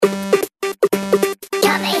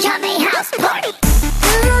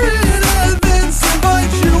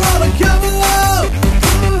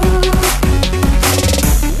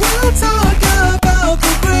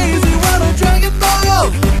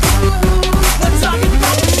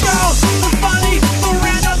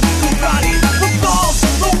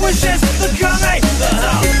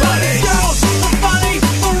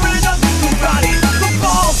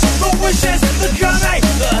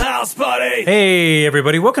Hey,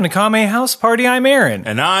 everybody. Welcome to Kame House Party. I'm Aaron.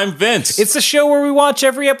 And I'm Vince. It's the show where we watch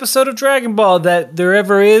every episode of Dragon Ball that there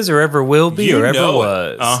ever is or ever will be or ever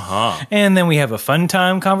was. Uh-huh. And then we have a fun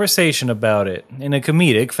time conversation about it in a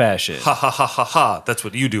comedic fashion. Ha ha ha ha ha. That's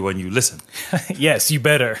what you do when you listen. Yes, you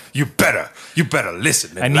better. You better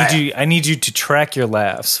listen and I need you to track your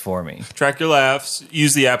laughs for me. Track your laughs.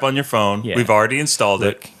 Use the app on your phone. Yeah. We've already installed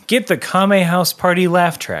it. Get the Kame House Party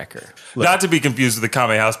laugh tracker. Look. Not to be confused with the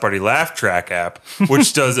Kame House Party Laugh Track app,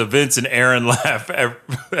 which does a Vince and Aaron laugh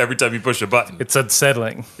every time you push a button. It's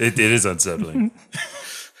unsettling. It is unsettling.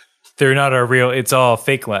 They're not our real, it's all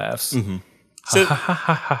fake laughs. Mm-hmm. So, ha ha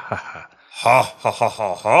ha ha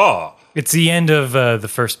ha ha. It's the end of the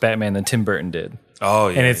first Batman that Tim Burton did. Oh,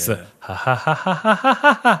 yeah. And it's the ha ha ha ha ha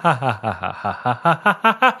ha ha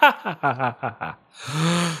ha ha ha.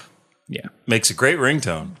 Yeah. Makes a great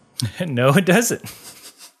ringtone. No, it doesn't.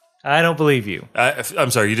 I don't believe you.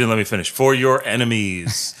 I'm sorry, you didn't let me finish. For your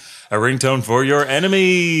enemies. A ringtone for your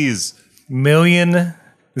enemies. Million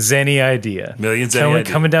Zenny idea.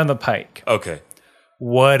 Coming down the pike. Okay.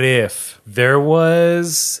 What if there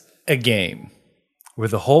was a game where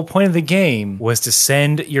the whole point of the game was to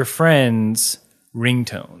send your friends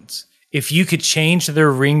ringtones? If you could change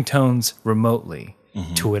their ringtones remotely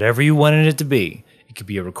to whatever you wanted it to be, it could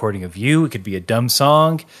be a recording of you, it could be a dumb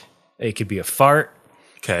song, it could be a fart.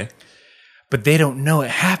 Okay. But they don't know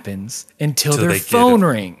it happens until their phone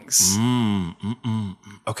rings.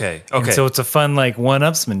 Okay. And so it's a fun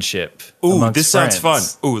one-upsmanship. Ooh, this friends.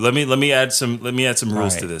 sounds fun. Ooh, let me add some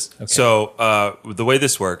rules to this. Okay. So the way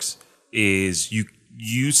this works is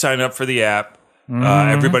you sign up for the app.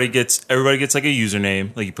 Everybody gets like a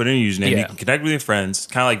username. Like you put in a username. Yeah. You can connect with your friends,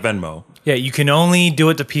 kind of like Venmo. Yeah, you can only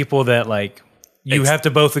do it to people that you have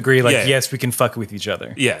to both agree. Yes, we can fuck with each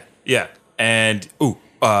other. Yeah. And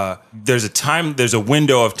there's a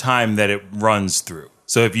window of time that it runs through.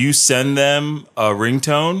 So if you send them a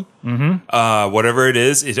ringtone, whatever it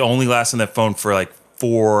is, it only lasts on that phone for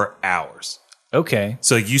 4 hours. Okay.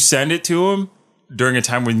 So you send it to them during a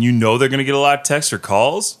time when you know they're going to get a lot of texts or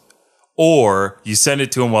calls, or you send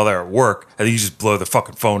it to them while they're at work, and then you just blow the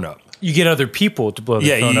fucking phone up. You get other people to blow the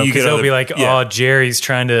phone up because they'll be like, "Oh, Jerry's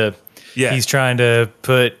trying to, he's trying to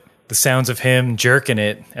put the sounds of him jerking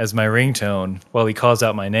it as my ringtone while he calls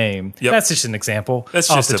out my name." Yep. That's just an example. That's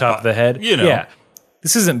off just the top of the head. Yeah,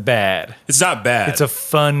 this isn't bad. It's not bad. It's a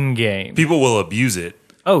fun game. People will abuse it.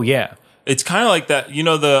 Oh yeah, it's kind of like that. You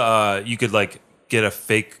know you could get a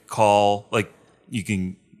fake call. You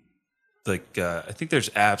can I think there's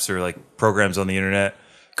apps or programs on the internet.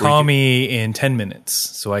 Call me in 10 minutes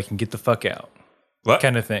so I can get the fuck out. What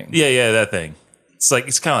kind of thing? Yeah, that thing. It's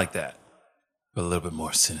kind of like that, but a little bit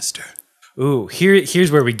more sinister. Ooh,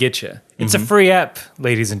 here's where we get you. It's a free app,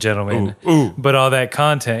 ladies and gentlemen. Ooh. But all that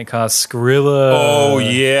content costs Skrilla. Oh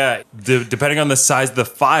yeah, depending on the size of the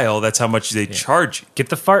file, that's how much they charge you. Get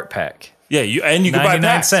the fart pack. Yeah, you can buy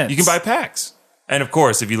packs. Cents. You can buy packs. And of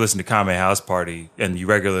course, if you listen to Kame House Party and you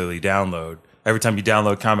regularly download, every time you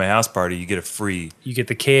download Kame House Party, you get a free. You get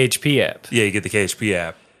the KHP app. Yeah, you get the KHP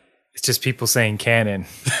app. It's just people saying canon,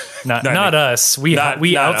 not us. We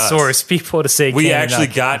outsource us. people to say. We canon, actually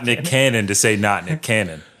got Nick Cannon to say not Nick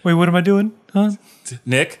Cannon. Wait, what am I doing? Huh?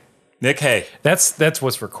 Nick, hey. That's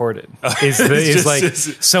what's recorded.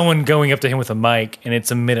 Is someone going up to him with a mic, and it's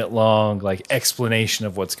a minute long explanation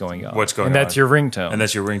of what's going on. And that's your ringtone. And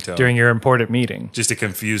that's your ringtone during your important meeting. Just to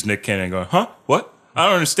confuse Nick Cannon, going, huh? What? I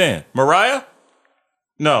don't understand. Mariah?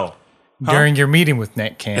 No. Huh? During your meeting with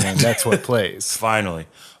Nick Cannon, that's what plays. Finally.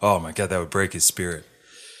 Oh my God, that would break his spirit.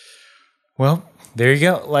 Well, there you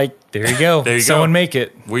go. There you go. There you Someone go. make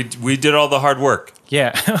it. We did all the hard work.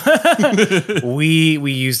 Yeah. we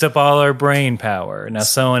used up all our brain power. Now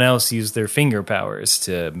someone else used their finger powers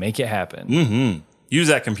to make it happen. Mm-hmm. Use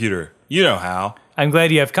that computer. You know how. I'm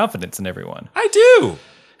glad you have confidence in everyone. I do.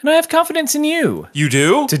 And I have confidence in you. You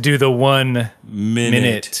do? To do the 1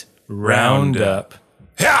 minute roundup.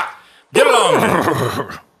 Yeah. Get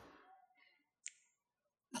along.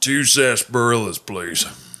 2 sarsaparillas, please.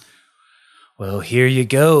 Well, here you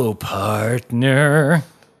go, partner.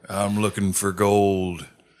 I'm looking for gold.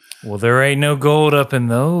 Well, there ain't no gold up in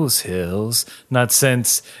those hills. Not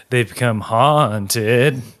since they've become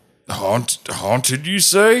haunted. Haunted, you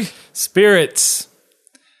say? Spirits.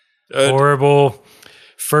 Horrible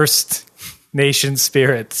First Nation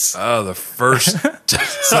spirits. The first...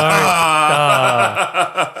 Sorry.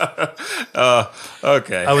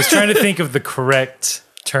 Okay. I was trying to think of the correct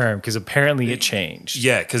term because apparently it changed.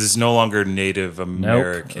 Yeah, because it's no longer Native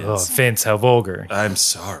Americans. Oh, Vince, how vulgar. I'm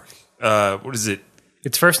sorry. What is it?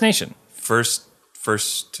 It's First Nation. First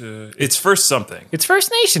It's First something. It's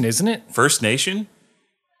First Nation, isn't it? First Nation?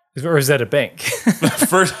 Or is that a bank?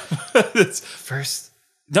 First. First.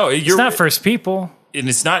 No, It's you're not First People. and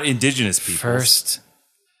it's not indigenous people. First.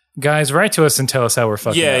 Guys, write to us and tell us how we're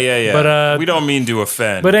fucking up. Yeah. But, we don't mean to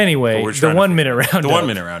offend. but anyway, we're the trying to 1 minute roundup. The 1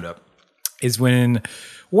 minute roundup. Is when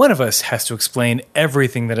one of us has to explain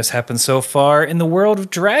everything that has happened so far in the world of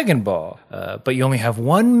Dragon Ball. But you only have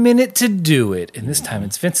 1 minute to do it. And this time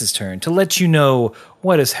it's Vince's turn to let you know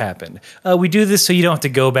what has happened. We do this so you don't have to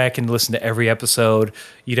go back and listen to every episode.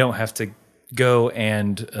 You don't have to go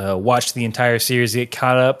and watch the entire series to get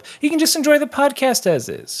caught up. You can just enjoy the podcast as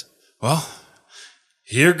is. Well,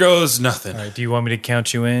 here goes nothing. All right, do you want me to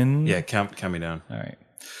count you in? Yeah, count me down. All right.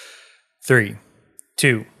 3,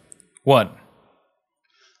 2, 1.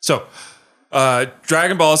 So,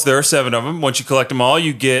 Dragon Balls, there are 7 of them. Once you collect them all,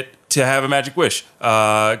 you get to have a magic wish.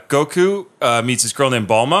 Goku meets this girl named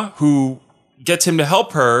Bulma, who gets him to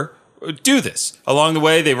help her do this. Along the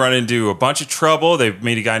way, they run into a bunch of trouble. They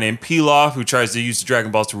meet a guy named Pilaf who tries to use the Dragon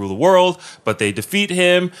Balls to rule the world, but they defeat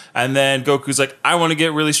him. And then Goku's like, I want to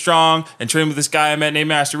get really strong and train with this guy I met named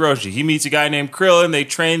Master Roshi. He meets a guy named Krillin. They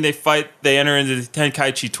train, they fight, they enter into the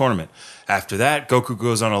Tenkaichi tournament. After that,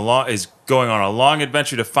 Goku is going on a long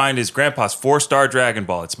adventure to find his grandpa's 4-star Dragon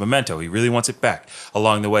Ball. It's Memento. He really wants it back.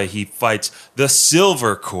 Along the way, he fights the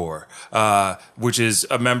Silver Corps, which is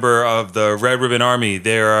a member of the Red Ribbon Army.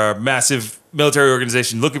 They're a massive military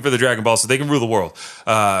organization looking for the Dragon Ball so they can rule the world.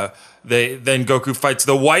 Then Goku fights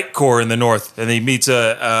the White Corps in the north, and he meets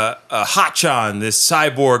a Hachan, this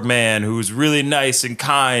cyborg man who's really nice and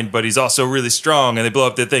kind, but he's also really strong, and they blow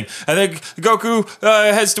up their thing. And then Goku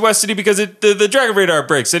heads to West City because the Dragon Radar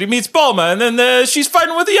breaks, and he meets Bulma, and then she's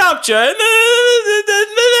fighting with the Yamcha, and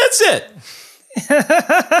that's it.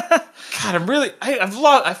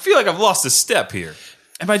 God, I feel like I've lost a step here.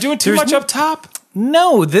 Am I doing too much up top?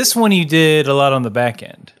 No, this one you did a lot on the back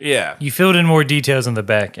end. Yeah. You filled in more details on the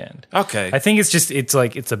back end. Okay. I think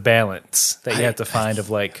it's a balance that you have to find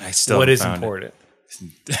of still what is found it. important.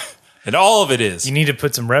 And all of it is. You need to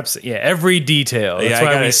put some reps. Yeah, every detail. That's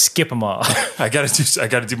why we skip them all. I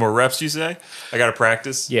gotta do more reps, you say? I gotta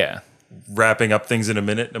practice? Yeah. Wrapping up things in a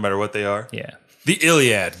minute, no matter what they are? Yeah. The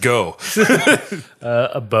Iliad, go.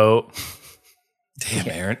 A boat. Damn,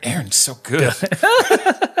 Aaron. Aaron's so good.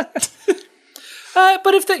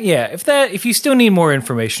 But if you still need more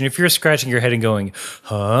information, if you're scratching your head and going,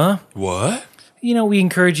 huh? What? We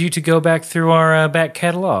encourage you to go back through our back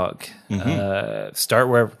catalog. Start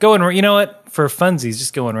wherever. Go in. You know what? For funsies,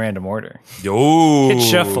 just go in random order. Yo. Hit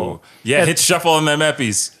shuffle. Yeah, hit shuffle on them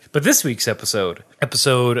eppies. But this week's episode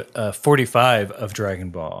 45 of Dragon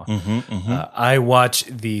Ball, I watch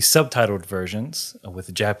the subtitled versions with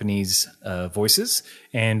the Japanese voices,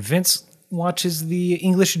 and Vince watches the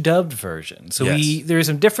English dubbed version. So Yes. there are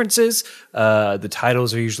some differences. The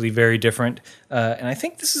titles are usually very different, and I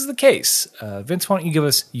think this is the case. Vince, why don't you give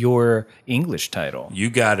us your English title? You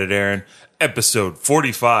got it, Aaron. Episode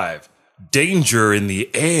 45, Danger in the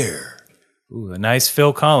Air. Ooh, a nice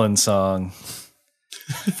Phil Collins song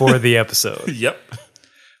for the episode. Yep.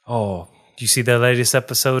 Oh, do you see the latest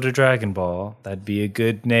episode of Dragon Ball? That'd be a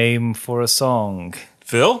good name for a song.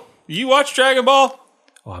 Phil, you watch Dragon Ball?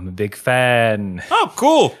 Oh, I'm a big fan. Oh,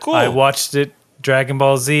 cool. I watched it, Dragon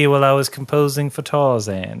Ball Z, while I was composing for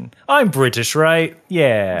Tarzan. I'm British, right?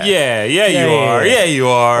 Yeah. Yeah, you are. yeah. Yeah, you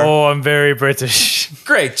are. Oh, I'm very British.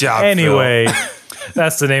 Great job, Anyway,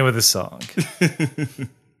 that's the name of the song.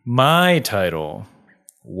 My title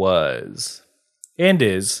was and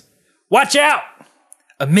is Watch Out!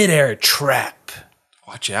 A Midair Trap.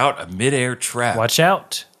 Watch out, a midair trap. Watch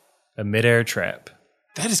out! A Midair Trap.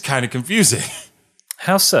 That is kind of confusing.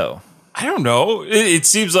 How so? I don't know. It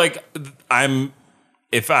seems like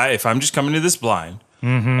if I'm just coming to this blind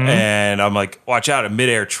and I'm like, watch out, a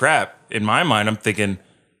midair trap. In my mind, I'm thinking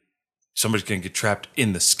somebody's gonna get trapped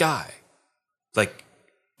in the sky. Like,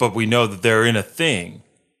 but we know that they're in a thing.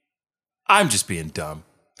 I'm just being dumb.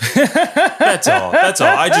 That's all.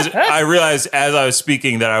 I realized as I was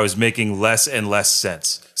speaking that I was making less and less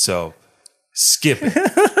sense. So skip it.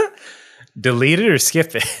 Delete it or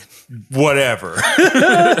skip it? Whatever.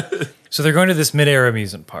 So they're going to this midair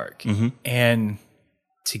amusement park. And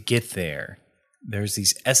to get there, there's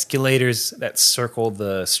these escalators that circle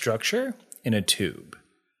the structure in a tube.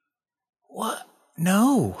 What?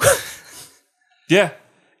 No. Yeah.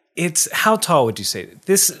 It's, how tall would you say?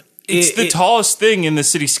 It's the tallest thing in the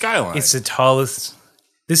city skyline. It's the tallest.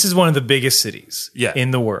 This is one of the biggest cities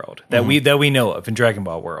in the world that we know of in Dragon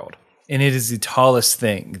Ball world. And it is the tallest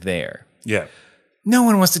thing there. Yeah. No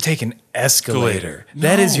one wants to take an escalator. No.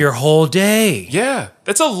 That is your whole day. Yeah.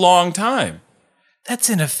 That's a long time. That's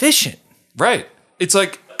inefficient. Right. It's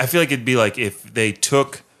like, I feel like it'd be like if they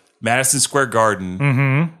took Madison Square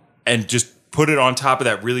Garden and just put it on top of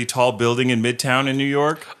that really tall building in Midtown in New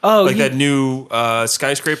York. Oh, like that new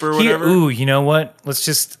skyscraper or whatever. Ooh, you know what? Let's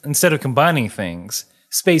just, instead of combining things,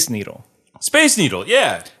 Space Needle. Space Needle,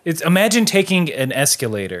 yeah. It's imagine taking an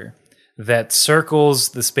escalator that circles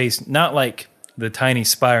the space, not like the tiny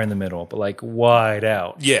spire in the middle, but like wide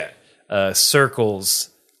out. Yeah. Circles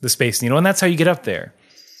the Space Needle, and that's how you get up there.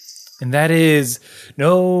 And that is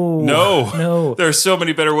no. There are so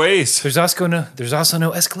many better ways. There's also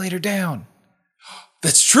no escalator down.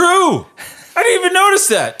 That's true. I didn't even notice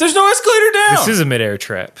that. There's no escalator down. This is a midair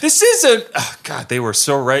trap. This is a God. They were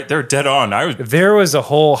so right. They're dead on. There was a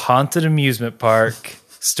whole haunted amusement park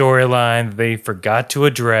storyline they forgot to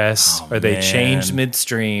address, or they changed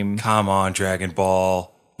midstream. Come on, Dragon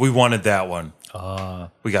Ball. We wanted that one.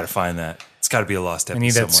 We got to find that. It's got to be a lost episode. I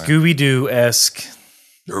need that somewhere. Scooby-Doo-esque.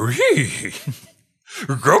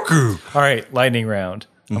 Goku. All right, lightning round.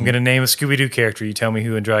 I'm going to name a Scooby-Doo character. You tell me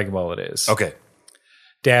who in Dragon Ball it is. Okay.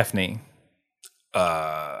 Daphne.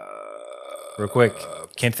 Real quick.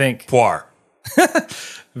 Can't think. Poir.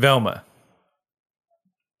 Velma.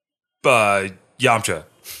 Yamcha.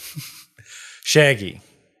 Shaggy.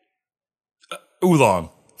 Oolong.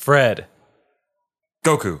 Fred.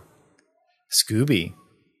 Goku. Scooby.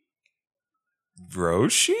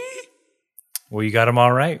 Roshi? Well, you got them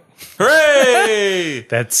all right. Hooray!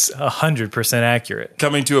 That's 100% accurate.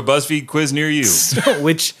 Coming to a BuzzFeed quiz near you.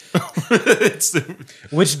 Which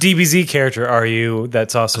DBZ character are you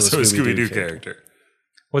that's also a Scooby-Doo character.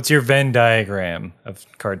 What's your Venn diagram of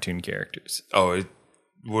cartoon characters? Oh,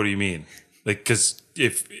 what do you mean? Like, because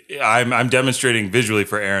if I'm demonstrating visually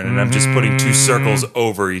for Aaron, and I'm just putting two circles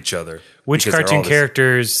over each other. Which cartoon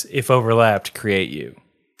characters, if overlapped, create you?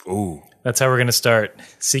 Ooh. That's how we're going to start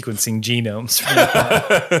sequencing genomes.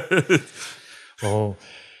 Oh,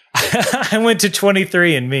 I went to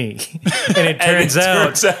 23andMe, and it turns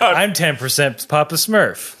out I'm 10% Papa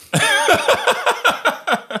Smurf.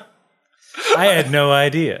 I had no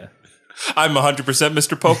idea. I'm 100%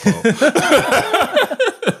 Mr. Popo.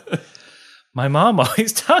 My mom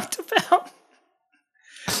always talked about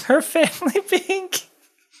her family being...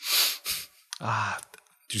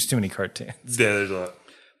 there's too many cartoons. Yeah, there's a lot.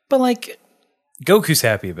 But like, Goku's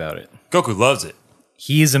happy about it. Goku loves it.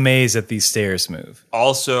 He is amazed that these stairs move.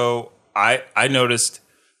 Also, I noticed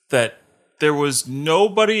that there was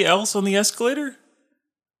nobody else on the escalator.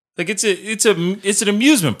 Like it's an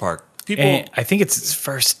amusement park. People, And I think it's its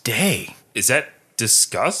first day. is that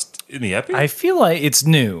discussed in the epi? I feel like it's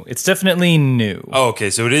new. It's definitely new. Oh, okay,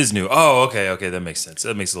 so it is new. Oh, okay, that makes sense.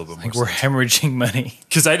 That makes a little bit more We're sense. hemorrhaging money.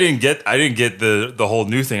 Because I didn't get the whole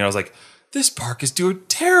new thing. I was like, this park is doing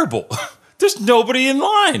terrible. There's nobody in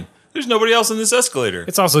line. There's nobody else on this escalator.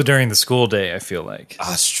 It's also during the school day, I feel like.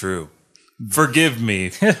 That's true. Forgive me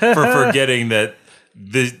for forgetting that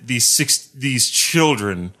these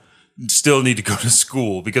children still need to go to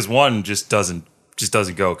school because one just doesn't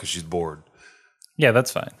go because she's bored. Yeah,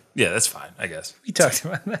 that's fine. Yeah, that's fine, I guess. We talked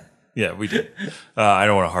about that. Yeah, we did. I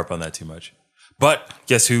don't want to harp on that too much. But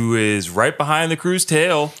guess who is right behind the crew's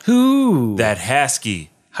tail? Who? That Husky.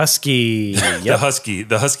 Husky. The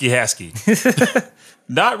Husky Hasky.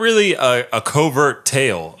 Not really a covert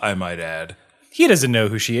tail, I might add. He doesn't know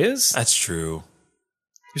who she is. That's true.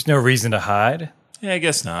 There's no reason to hide. Yeah, I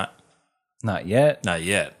guess not. Not yet. Not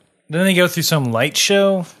yet. Then they go through some light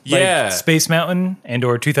show? Yeah. Like Space Mountain and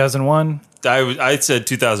or 2001? I said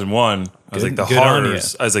 2001. I was like the Good on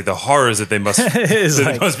horrors. I was like the horrors that they must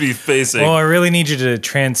It's must be facing. Well, I really need you to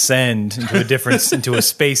transcend into a difference, into a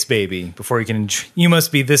space baby before you can. You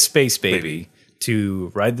must be this space baby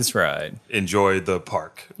to ride this ride. Enjoy the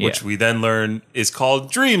park, which Yeah. we then learn is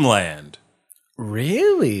called Dreamland.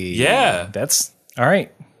 Really? Yeah. That's all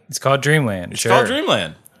right. It's called Dreamland. It's called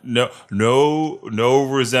Dreamland. No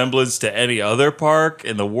resemblance to any other park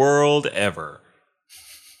in the world ever.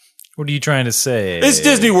 What are you trying to say? It's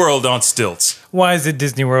Disney World on stilts. Why is it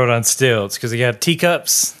Disney World on stilts? Because they got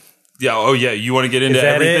teacups. Yeah. Oh, yeah. You want to get into Is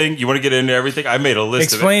that everything? it? You want to get into everything? I made a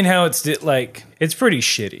list Explain how it's like. It's pretty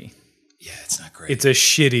shitty. of it. Yeah, it's not great. It's a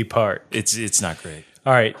shitty park. It's not great.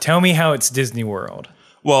 All right, tell me how it's Disney World.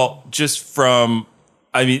 Well, just from,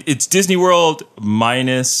 I mean, it's Disney World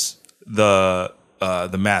minus the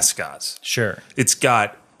mascots. Sure. It's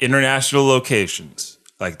got international locations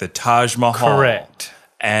like the Taj Mahal, Correct.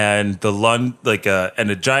 and the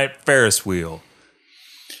and a giant Ferris wheel,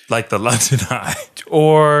 like the London Eye.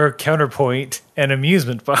 Or Counterpoint, an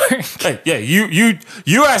amusement park. Hey, yeah,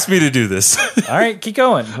 you asked me to do this. All right, keep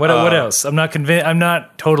going. What else? I'm not convinced. I'm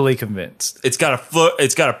not totally convinced. It's got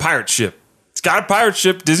a pirate ship. It's got a pirate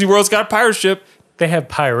ship. Disney World's got a pirate ship. They have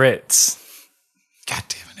pirates. God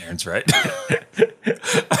damn it, Aaron's right.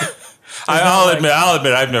 I'll admit,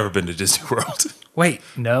 I've never been to Disney World. Wait,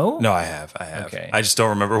 no? No, I have. Okay. I just don't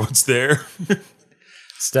remember what's there.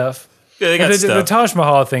 Stuff. Yeah, they got the stuff. Taj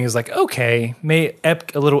Mahal thing is like, okay,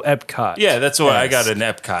 a little Epcot. Yeah, that's why I got an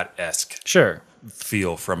Epcot-esque Sure.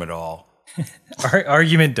 feel from it all.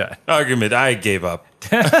 Argument done. Argument, I gave up.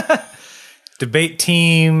 Debate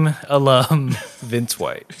team alum Vince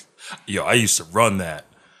White. Yo, I used to run that.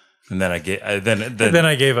 And then I gave Then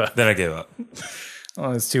I gave up. Then I gave up.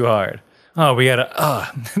 Oh, it's too hard. Oh, we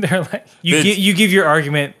gotta. They're like Vince- you give your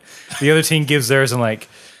argument, the other team gives theirs, and like,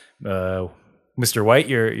 Mr. White,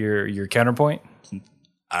 your counterpoint.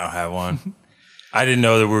 I don't have one. I didn't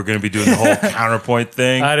know that we were going to be doing the whole counterpoint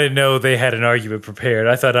thing. I didn't know they had an argument prepared.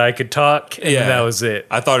 I thought I could talk, and that was it.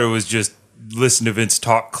 I thought it was just listen to Vince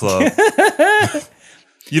Talk Club.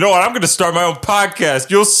 You know what? I'm going to start my own podcast.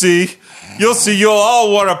 You'll see. You'll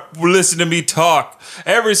all want to listen to me talk.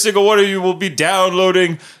 Every single one of you will be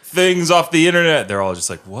downloading things off the internet. They're all just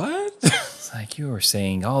like, what? It's like you were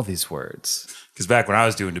saying all these words. Because back when I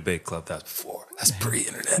was doing Debate Club, that was before. That's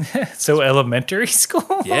pre-internet. So elementary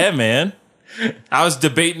school. Yeah, man. I was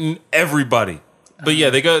debating everybody. But yeah,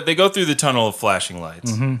 they go through the tunnel of flashing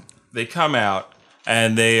lights. Mm-hmm. They come out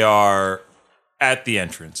and they are at the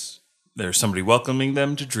entrance. There's somebody welcoming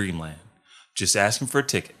them to Dreamland, just asking for a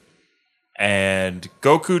ticket. And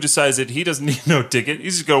Goku decides that he doesn't need no ticket.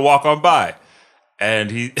 He's just going to walk on by.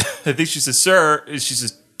 And I think she says, sir, she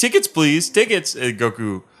says, tickets, please, tickets. And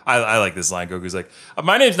Goku, I like this line. Goku's like,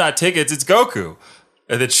 my name's not Tickets, it's Goku.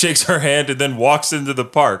 And then shakes her hand and then walks into the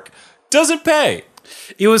park. Doesn't pay.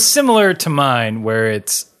 It was similar to mine, where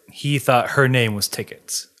he thought her name was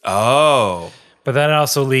Tickets. Oh. But that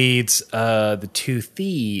also leads the two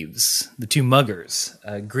thieves, the two muggers,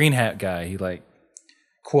 green hat guy. He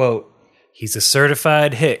quote, he's a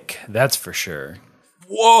certified hick, that's for sure.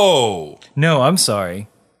 Whoa. No, I'm sorry,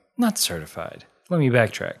 not certified. Let me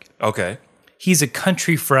backtrack. Okay. He's a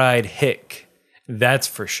country fried hick, that's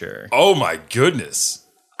for sure. Oh my goodness.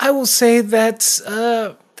 I will say that's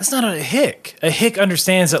not a hick. A hick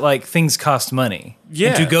understands that things cost money. Yeah.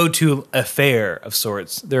 And to go to a fair of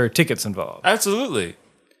sorts, there are tickets involved. Absolutely.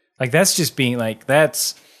 That's just being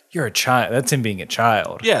you're a child. That's him being a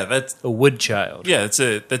child. Yeah, that's A wood child. yeah,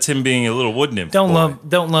 that's him being a little wood nymph. Don't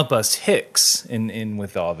boy. lump us hicks in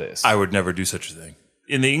with all this. I would never do such a thing.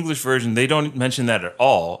 In the English version, they don't mention that at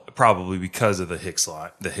all, probably because of the hick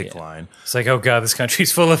line. It's like, oh god, this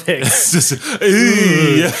country's full of hicks. Just, All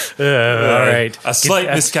right, a slight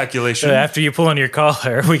miscalculation. After you pull on your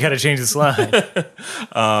collar, we got to change this line.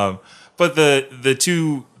 But the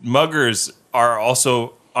two muggers are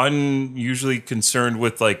also unusually concerned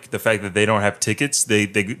with the fact that they don't have tickets. They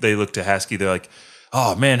look to Hasky. They're like,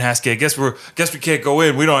 oh man, Hasky, I guess we can't go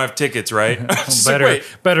in. We don't have tickets, right?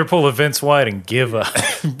 Better pull a Vince White and give up.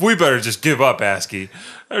 We better just give up, Hasky.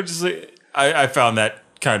 I found that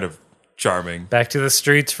kind of charming. Back to the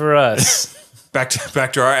streets for us. Back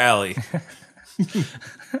to our alley.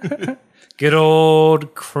 Good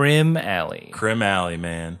old Crim Alley. Crim Alley,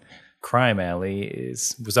 man. Crime Alley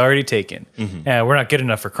was already taken. Mm-hmm. Yeah, we're not good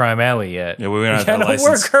enough for Crime Alley yet. Yeah, we don't have that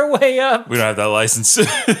license. Work our way up. We don't have that license.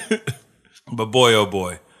 But boy, oh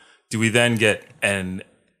boy, do we then get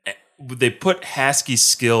they put Hasky's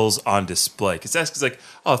skills on display. Because Hasky's like,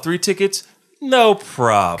 oh, 3 tickets? No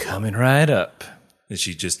problem. Coming right up. And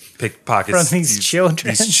she just pickpockets from these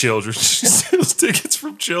children. These children. She steals tickets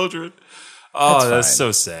from children. Oh, that's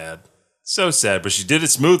so sad. So sad, but she did it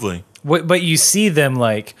smoothly. But you see them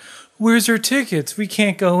where's our tickets? We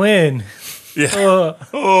can't go in. Yeah.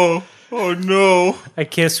 Oh no. I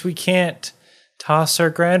guess we can't toss our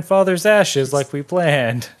grandfather's ashes like we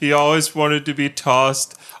planned. He always wanted to be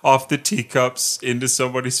tossed off the teacups into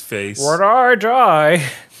somebody's face. When I die,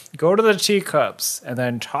 go to the teacups and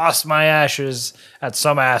then toss my ashes at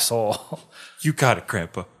some asshole. You got it,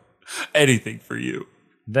 Grandpa. Anything for you.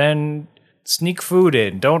 Then sneak food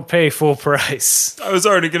in. Don't pay full price. I was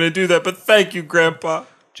already going to do that, but thank you, Grandpa.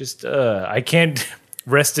 Just, I can't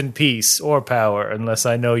rest in peace or power unless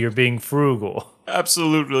I know you're being frugal.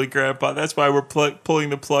 Absolutely, Grandpa. That's why we're pulling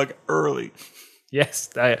the plug early. Yes.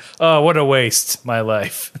 What a waste, my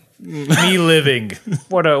life. Me living.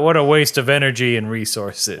 What a waste of energy and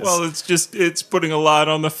resources. Well, it's putting a lot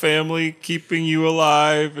on the family, keeping you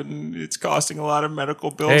alive, and it's costing a lot of medical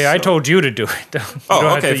bills. Hey, I told you to do it. You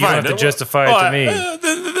don't have to justify it to me.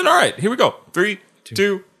 Then all right, here we go. 3,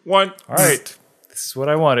 2, 1. All right. This is what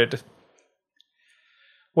I wanted.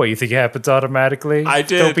 What, you think it happens automatically? I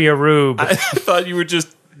did. Don't be a rube. I thought you would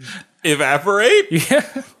just evaporate. Yeah.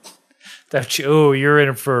 Oh, you're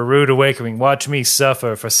in for a rude awakening. Watch me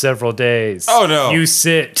suffer for several days. Oh, no. You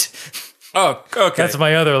sit. Oh, okay. That's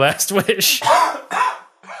my other last wish.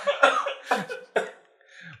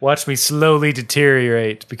 Watch me slowly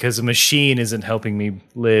deteriorate because a machine isn't helping me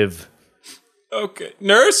live. Okay.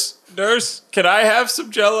 Nurse, can I have some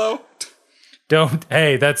Jell-O? Don't.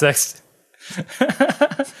 Hey, that's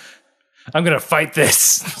I'm going to fight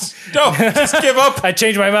this. No, just give up. I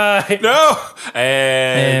changed my mind. No.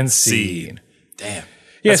 And scene. scene. Damn.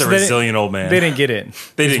 Yeah, That's so a resilient old man. They didn't get in.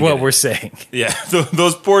 They is didn't what get in. we're saying. Yeah,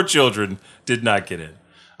 those poor children did not get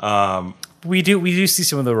in. We do see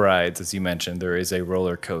some of the rides, as you mentioned. There is a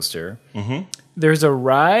roller coaster. Mm-hmm. There's a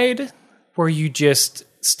ride where you just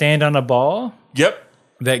stand on a ball Yep.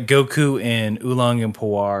 that Goku and Oolong and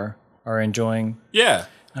Puar are enjoying. Yeah.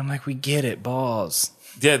 And I'm like, we get it, balls.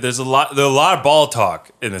 Yeah, there's a lot of ball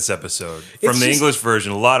talk in this episode. From the just- English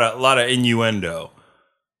version, a lot of innuendo.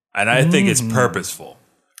 And I think it's purposeful.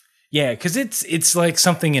 Yeah, because it's like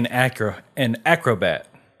something an acrobat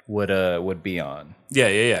would be on.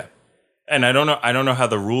 Yeah. And I don't know how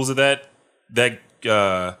the rules of that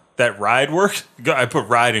ride work. I put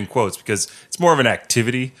ride in quotes because it's more of an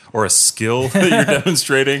activity or a skill that you're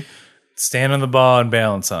demonstrating. Stand on the ball and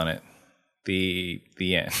balance on it. The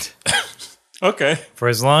end. Okay. For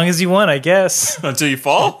as long as you want, I guess. Until you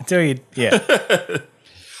fall? Until you, yeah.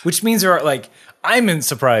 Which means there are I'm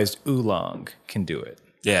surprised Oolong can do it.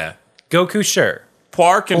 Yeah. Goku, sure.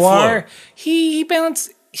 Puar can Puar, float.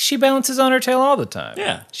 she balances on her tail all the time.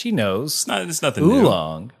 Yeah. She knows. It's nothing new.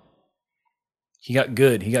 Oolong, he got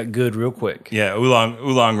good. He got good real quick. Yeah,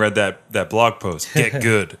 Oolong read that blog post. Get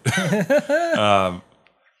good.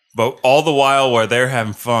 But all the while where they're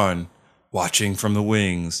having fun, watching from the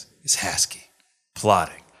wings is Hasky,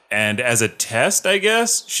 plotting. And as a test, I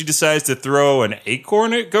guess, she decides to throw an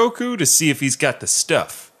acorn at Goku to see if he's got the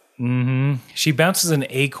stuff. She bounces an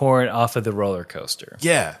acorn off of the roller coaster.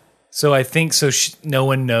 Yeah, So I think no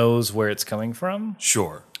one knows where it's coming from.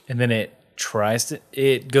 sure. And then it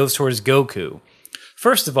goes towards Goku.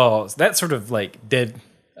 First of all, that sort of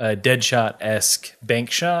Deadshot-esque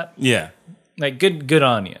bank shot. Yeah, Like good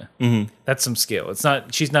on you. Mm-hmm. That's some skill.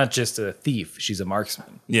 She's not just a thief. She's a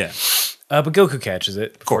marksman. yeah. But Goku catches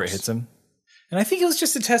it before it course. hits him. And I think it was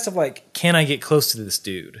just a test of can I get close to this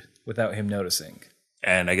dude without him noticing?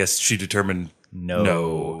 And I guess she determined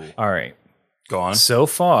no. All right. Go on. So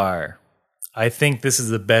far, I think this is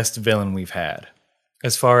the best villain we've had.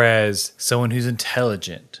 As far as someone who's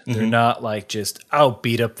intelligent. They're not just, I'll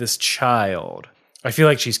beat up this child. I feel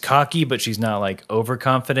like she's cocky, but she's not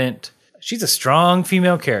overconfident. She's a strong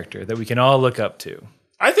female character that we can all look up to.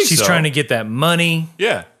 I think She's so. trying to get that money.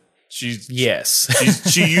 Yeah. Yes.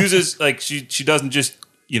 She uses she doesn't just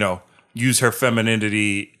use her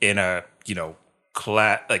femininity in a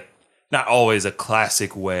not always a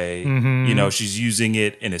classic way. She's using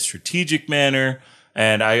it in a strategic manner.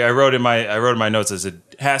 And I wrote in my notes, I said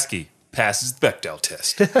Hasky passes the Bechdel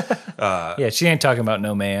test. Yeah, she ain't talking about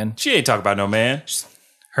no man. She ain't talking about no man.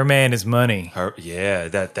 Her man is money.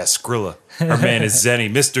 That Skrilla. Her man is Zenny,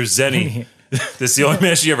 Mr. Zenny. That's the only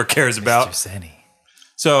man she ever cares about. Zenny.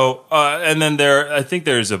 So, and then I think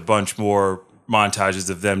there's a bunch more montages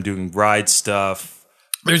of them doing ride stuff.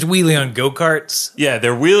 There's wheelie on go-karts. Yeah,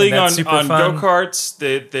 they're wheeling And on that's super fun. go-karts.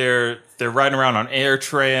 They're riding around on air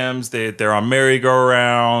trams. They're on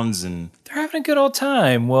merry-go-rounds, and They're having a good old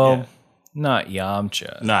time. Well, not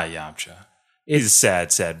Yamcha. not Yamcha. He's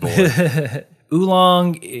a sad boy.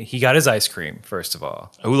 Oolong, he got his ice cream, first of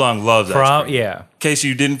all. Oolong loves ice cream. Yeah.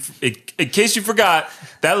 In case you forgot,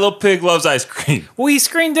 that little pig loves ice cream. Well, he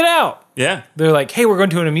screamed it out. Yeah. They're like, hey, we're going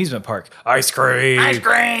to an amusement park. Ice cream. Ice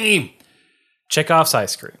cream! Chekhov's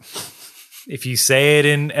ice cream. If you say it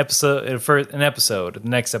in the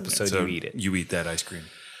next episode, So you eat it. You eat that ice cream.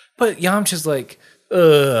 But Yamcha's like,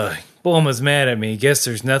 ugh, Bulma's mad at me. Guess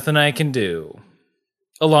there's nothing I can do.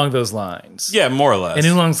 Along those lines. Yeah, more or less. And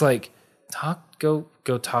Oolong's like, go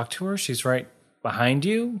talk to her. She's right behind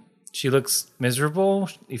you. She looks miserable.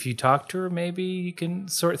 If you talk to her, maybe you can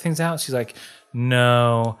sort things out. She's like,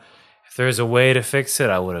 no. If there's a way to fix it,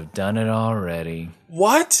 I would have done it already.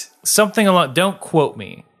 What? Something along. Don't quote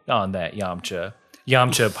me on that, Yamcha.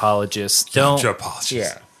 Yamcha apologist. Don't. Yamcha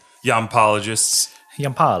apologists. Yeah. Yampologists.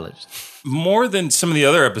 Yampologist. More than some of the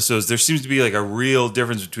other episodes, there seems to be a real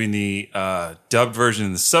difference between the dubbed version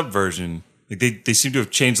and the sub version. They seem to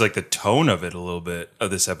have changed the tone of it a little bit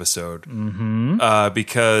of this episode. Mm-hmm.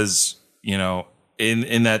 Because,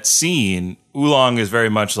 in that scene, Oolong is very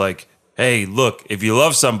much like, hey, look, if you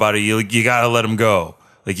love somebody, you got to let them go.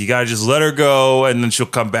 You got to just let her go and then she'll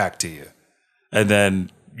come back to you. And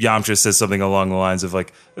then, Yamcha says something along the lines of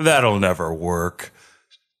like, "That'll never work.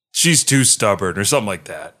 She's too stubborn," or something like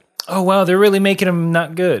that. Oh wow, they're really making him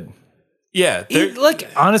not good. Yeah, Like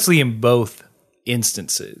honestly, in both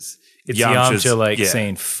instances, it's Yamcha's- Yamcha like yeah.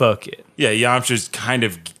 saying "fuck it." yeah. Yamcha's kind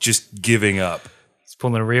of just giving up. He's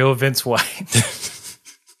pulling a real Vince White.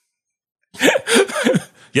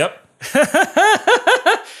 Yep.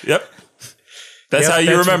 Yep. That's Yep, how you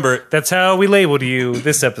that's- remember it. That's how we labeled you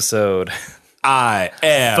this episode. I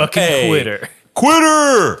am Fucking a quitter.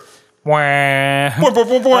 Quitter. Wah. I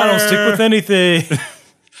don't stick with anything.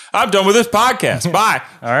 I'm done with this podcast. Bye.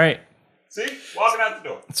 All right. See, walking out the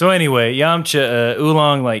door. So anyway, Yamcha,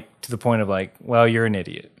 Oolong, like to the point of like, well, you're an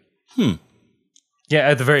idiot. Yeah,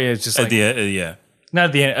 at the very, it's just At like the yeah not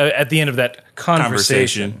at the end. At the end of that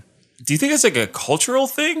conversation. Do you think it's like a cultural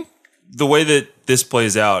thing? The way that this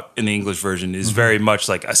plays out in the English version is very much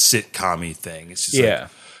like a sitcom-y thing. It's just Yeah. like,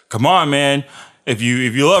 come on, man. If you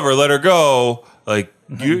love her, let her go. Like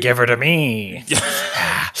you, Give her to me.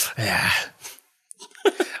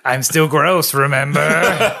 I'm still gross, remember?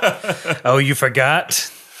 Oh, you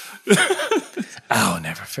forgot? I'll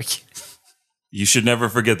never forget. you should never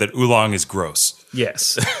forget that Oolong is gross.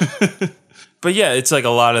 Yes. But yeah, it's like a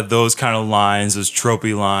lot of those kind of lines, those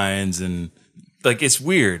tropey lines, and like it's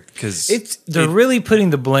weird because They're really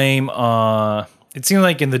putting the blame on. It seemed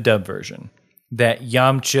like in the dub version that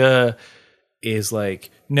Yamcha is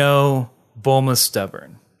like, no, Bulma's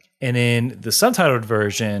stubborn, and in the subtitled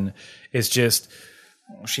version, it's just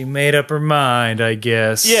she made up her mind. I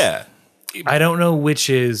guess. yeah, I don't know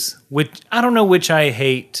which is which. I don't know which I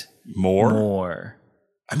hate more. more.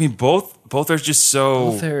 I mean, both are just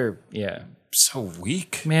so They're so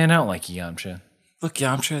weak. man. I don't like Yamcha. Look,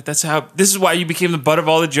 Yamcha, this is why you became the butt of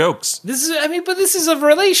all the jokes. This is. I mean, but this is a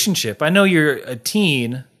relationship. I know you're a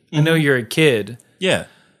teen. I know you're a kid. Yeah,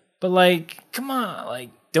 But like, come on, like,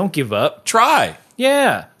 don't give up. try.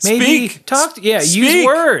 Yeah, maybe Speak. talk. Use Speak.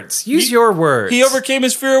 words. Use your words. He overcame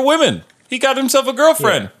his fear of women. He got himself a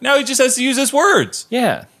girlfriend. Yeah. Now he just has to use his words.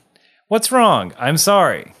 Yeah. What's wrong? I'm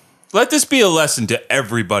sorry. Let this be a lesson to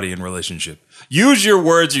everybody in relationship. Use your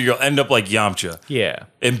words or you'll end up like Yamcha. Yeah.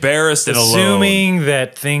 Embarrassed and alone. Assuming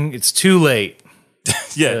that thing, it's too late.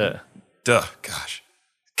 Yeah. Duh. Gosh.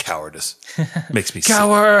 Cowardice. Makes me sick.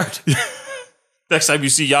 Coward. Next time you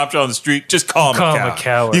see Yamcha on the street, just call him a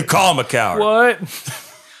coward. You call him a coward. What?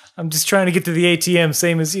 I'm just trying to get to the ATM,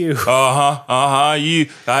 same as you. I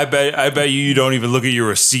bet you don't even look at your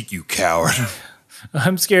receipt, you coward.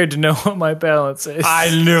 I'm scared to know what my balance is. I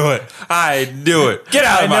knew it. Get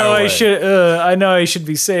out of my way. I know I should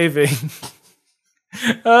be saving.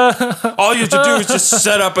 All you have to do is just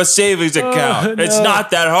set up a savings account. It's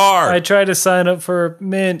not that hard. I tried to sign up for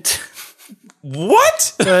Mint,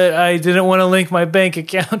 What? but I didn't want to link my bank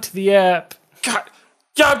account to the app. God.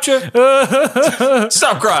 Yamcha.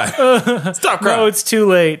 Stop crying. Stop crying. No, it's too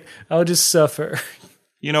late. I'll just suffer.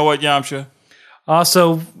 You know what, Yamcha?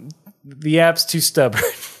 Also, the app's too stubborn.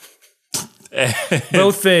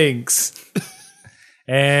 Both things.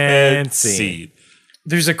 And scene. Seed.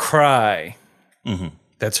 There's a cry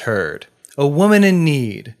that's heard. A woman in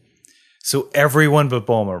need. So everyone but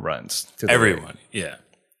Bulma runs. To the rear. Everyone. Yeah.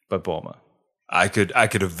 But Bulma. I could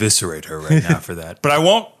eviscerate her right now for that. But I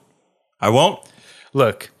won't. I won't.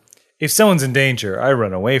 Look, if someone's in danger, I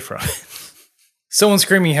run away from it. Someone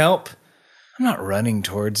screaming help, I'm not running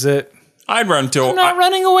towards it. I'd run I'm not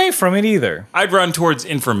running away from it either. I'd run towards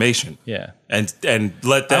information. Yeah. And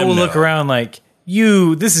let them I will know. look around like,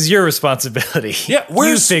 this is your responsibility. Yeah,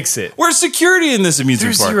 you fix it. Where's security in this amusement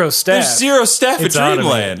There's park? zero staff. There's zero staff It's at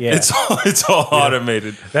automated, Dreamland. yeah. It's all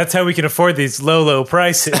automated. That's how we can afford these low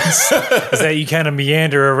prices, is that you kind of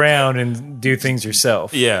meander around and do things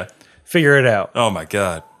yourself. Yeah. Figure it out. Oh my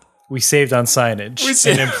God. We saved on signage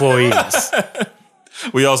saved- and employees.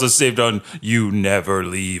 We also saved on you never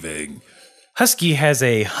leaving. Husky has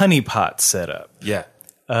a honeypot set up. Yeah.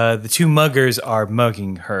 The two muggers are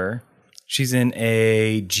mugging her. She's in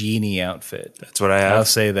a genie outfit. That's what I have. I'll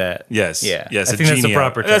say that. Yes. Yeah. Yes. I think that's the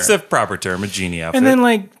proper term. That's the proper term, a genie outfit. And then,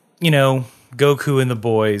 Goku and the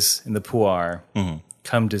boys in the Puar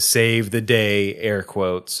come to save the day, air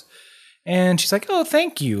quotes. And she's like, oh,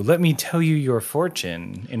 thank you. Let me tell you your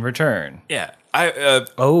fortune in return. yeah.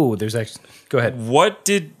 There's actually... Go ahead. What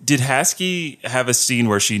did Husky have a scene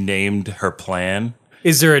where she named her plan?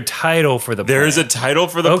 Is there a title for the plan? There is a title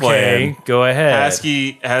for the plan. Okay, go ahead.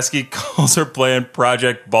 Husky calls her plan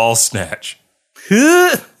Project Ball Snatch.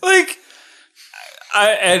 Like,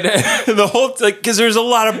 and the whole because there's a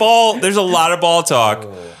lot of ball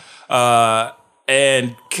talk.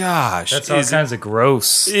 And gosh, That's all kinds of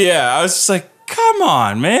gross. yeah. I was just like, come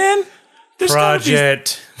on, man.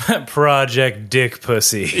 Project Dick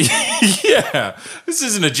Pussy. Yeah, this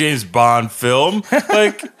isn't a James Bond film.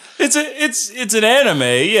 Like it's an anime,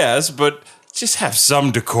 yes, but just have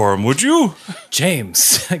some decorum, would you?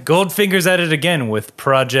 James, Goldfinger's at it again with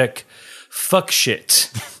Project Fuck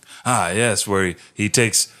Shit. Ah, yes, where he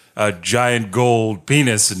takes a giant gold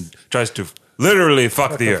penis and tries to literally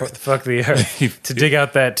fuck the earth. Fuck the earth. To dig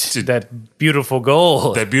out that beautiful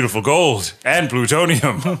gold. That beautiful gold and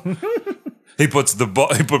plutonium. He puts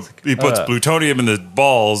plutonium in the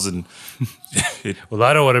balls and. Well,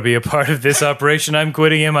 I don't want to be a part of this operation. I'm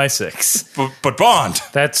quitting MI6. But Bond.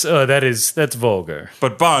 That's vulgar.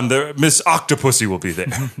 But Bond, Miss Octopussy will be there.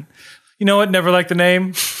 You know what? Never liked the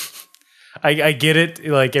name. I get it.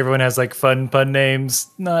 Like everyone has like fun pun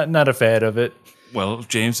names. Not a fan of it. Well,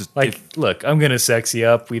 James, Look, I'm gonna sex you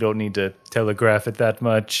up. We don't need to telegraph it that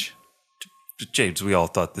much. James, we all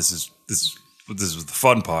thought this was the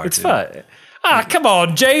fun part. It's fun. Ah, come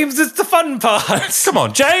on, James. It's the fun part. Come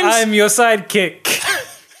on, James. I'm your sidekick.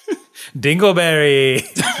 Dingleberry.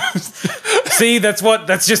 See,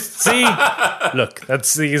 see. Look,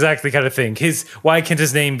 that's the exact kind of thing. Why can't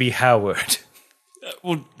his name be Howard?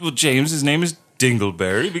 Well, James, his name is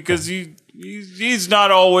Dingleberry because he's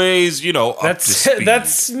not always, up to speed.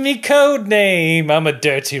 That's me code name. I'm a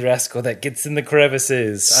dirty rascal that gets in the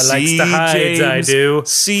crevices. I likes to hide, James, I do.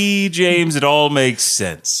 See, James, it all makes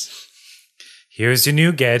sense. Here's your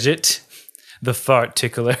new gadget, the fart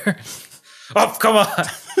tickler. Oh, come on.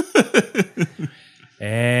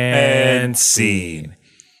 and scene.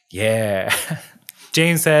 Yeah.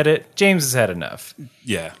 James had it. James has had enough.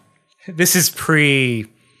 Yeah. This is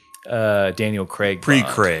Daniel Craig.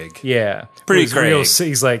 Pre-Craig. Yeah. Pre-Craig.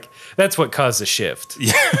 He's like, that's what caused the shift.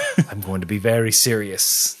 Yeah. I'm going to be very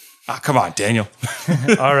serious. Ah, come on, Daniel.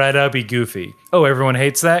 All right, I'll be goofy. Oh, everyone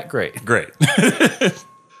hates that? Great.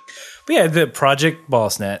 But yeah, the Project Ball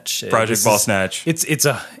Snatch.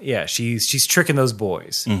 She's tricking those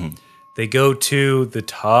boys. Mm-hmm. They go to the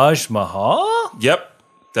Taj Mahal? Yep.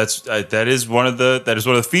 That is one of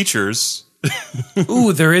the features.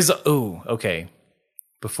 Okay.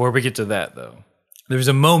 Before we get to that, though, there's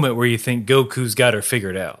a moment where you think Goku's got her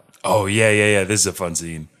figured out. Oh, yeah. This is a fun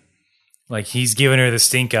scene. Like, he's giving her the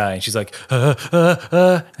stink eye, and she's like,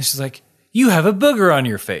 And she's like, you have a booger on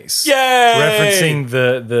your face. Yay! Referencing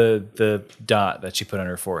the dot that she put on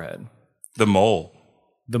her forehead. The mole.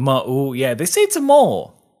 The mole. Ooh, yeah. They say it's a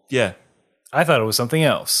mole. Yeah. I thought it was something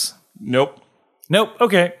else. Nope.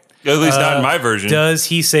 Okay. At least not in my version. Does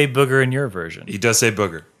he say booger in your version? He does say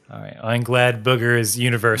booger. All right. I'm glad booger is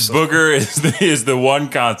universal. Booger is the one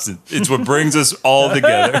constant. It's what brings us all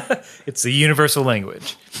together. It's the universal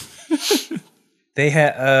language. They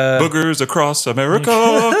had boogers across America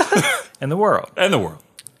and the world.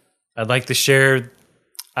 I'd like to share.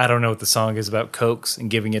 I don't know what the song is about Cokes and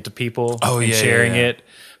giving it to people. And sharing it.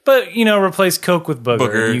 But replace Coke with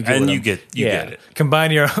booger, and you get it.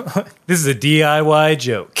 Combine your. This is a DIY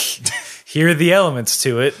joke. Here are the elements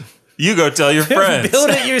to it. You go tell your friends. Build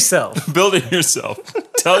it yourself.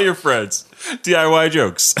 Tell your friends. DIY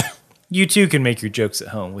jokes. You too can make your jokes at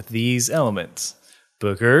home with these elements: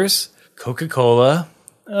 boogers, Coca-Cola,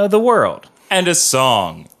 the world, and a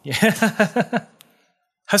song. Yeah.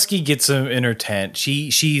 Husky gets him in her tent.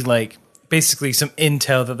 She like basically some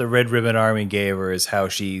intel that the Red Ribbon Army gave her is how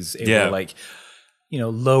she's able to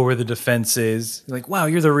lower the defenses. Like, wow,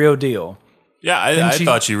 you're the real deal. Yeah, I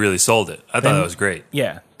thought she really sold it. I thought that was great.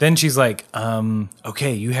 Yeah. Then she's like,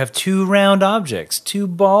 okay, you have 2 round objects, 2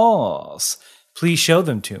 balls. Please show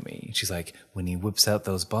them to me. She's like, when he whips out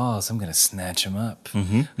those balls, I'm going to snatch them up.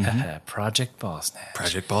 Mm-hmm. Project Ball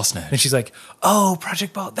Snatch. And she's like, oh,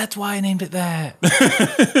 Project Ball. That's why I named it that.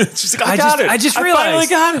 She's like, I just realized. I finally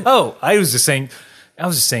got it. Oh, I was just saying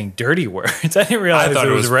dirty words. I didn't realize it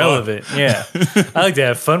was relevant. Fun. Yeah. I like to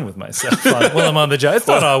have fun with myself while I'm on the job. It's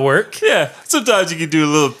not all work. Yeah. Sometimes you can do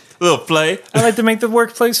a little play. I like to make the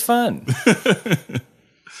workplace fun.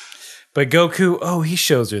 But Goku, he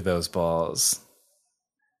shows her those balls.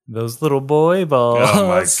 Those little boy balls. Oh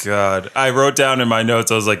my God. I wrote down in my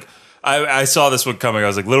notes, I was like, I saw this one coming. I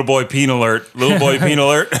was like, little boy peen alert. Little boy peen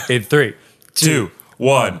alert. In 3, 2,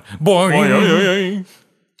 1. Boing.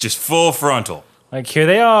 Just full frontal. Like, here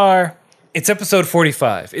they are. It's episode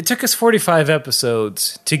 45. It took us 45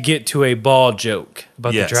 episodes to get to a ball joke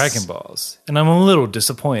about the Dragon Balls. And I'm a little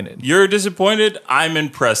disappointed. You're disappointed? I'm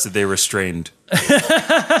impressed that they restrained.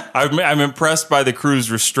 I'm impressed by the crew's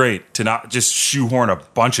restraint to not just shoehorn a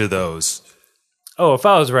bunch of those. Oh, if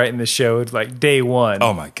I was writing the show, it's like day one.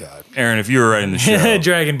 Oh my God, Aaron! If you were writing the show,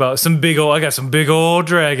 Dragon Ball. I got some big old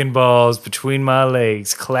Dragon Balls between my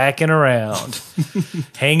legs, clacking around,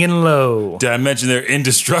 hanging low. did I mention they're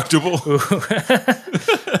indestructible?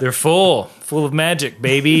 They're full of magic,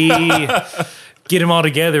 baby. Get them all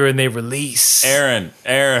together and they release. Aaron.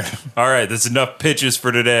 All right, that's enough pitches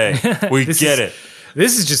for today. We get it.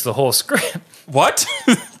 This is just the whole script. What?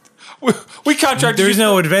 we contracted. There's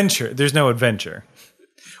no adventure.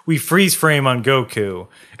 We freeze frame on Goku,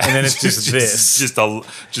 and then it's just this.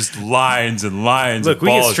 just lines and lines. Look, of we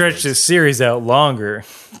can ball stretch jokes. this series out longer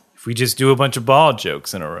if we just do a bunch of ball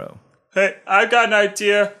jokes in a row. Hey, I got an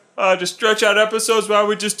idea. To stretch out episodes, why don't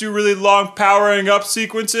we just do really long powering up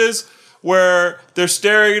sequences where they're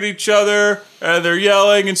staring at each other and they're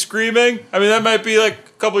yelling and screaming? I mean, that might be like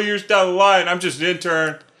a couple years down the line. I'm just an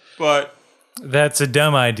intern, but That's a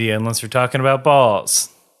dumb idea unless you're talking about balls.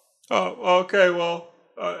 oh, okay. Well,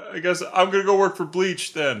 I guess I'm gonna go work for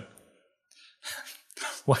Bleach then.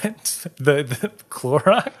 What? The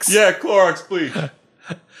Clorox? Yeah, Clorox Bleach.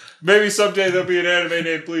 Maybe someday there'll be an anime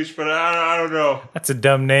named Bleach, but I don't know. That's a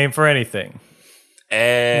dumb name for anything.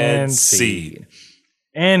 And seed.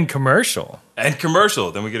 And commercial. And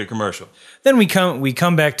commercial. Then we get a commercial. Then we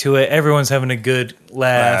come back to it. Everyone's having a good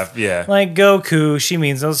laugh. Yeah. Like Goku, she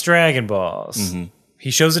means those Dragon Balls. Mm-hmm.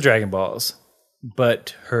 He shows the Dragon Balls,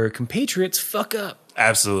 but her compatriots fuck up.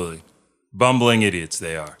 Absolutely. Bumbling idiots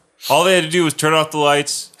they are. All they had to do was turn off the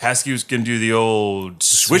lights. Hasky was going to do the old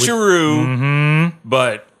switcheroo.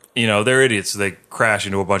 But, they're idiots. So they crash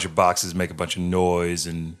into a bunch of boxes, make a bunch of noise.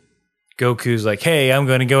 And Goku's like, hey, I'm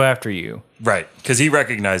going to go after you. right. Because he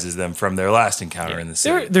recognizes them from their last encounter in the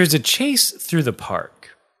city. There's a chase through the park,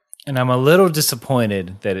 and I'm a little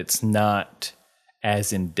disappointed that it's not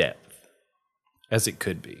as in-depth as it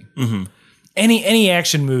could be. Mm-hmm. Any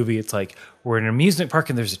action movie, it's like, we're in an amusement park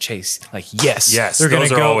and there's a chase. Like, yes, they're gonna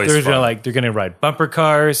those are go. always They're fun. they're gonna ride bumper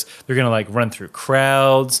cars. They're gonna run through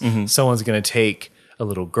crowds. Mm-hmm. Someone's gonna take a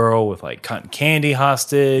little girl with cotton candy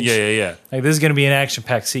hostage. Yeah. Like, this is gonna be an action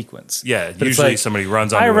packed sequence. Yeah, But it's usually like, somebody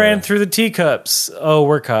runs on. I ran through the teacups. Oh,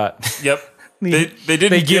 we're caught. Yep. They didn't.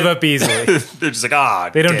 They give up easily. They're just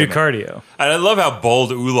like, They don't do damn it. cardio. And I love how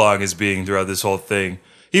bold Oolong is being throughout this whole thing.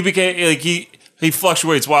 He became like he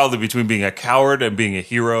fluctuates wildly between being a coward and being a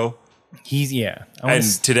hero. He's And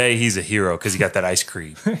today he's a hero because he got that ice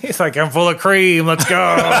cream. He's like, I'm full of cream. Let's go.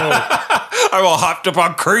 I'm all hopped up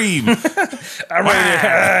on cream.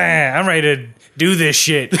 I'm ready to do this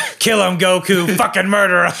shit. Kill him, Goku. Fucking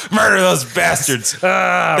murder him. Murder those bastards. Rip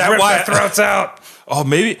why- their throats out. Oh,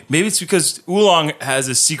 maybe it's because Oolong has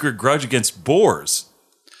a secret grudge against boars.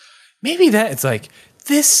 Maybe it's like,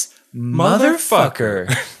 this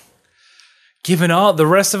motherfucker giving all the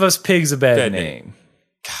rest of us pigs a bad Bad name. name.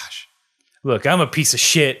 Gosh. Look, I'm a piece of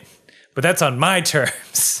shit, but that's on my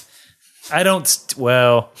terms. I don't.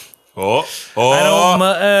 Oh. I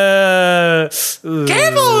don't.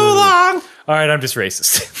 Careful, Oolong. All right, I'm just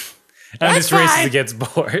racist. I'm just racist against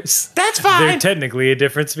boars. That's fine. They're technically a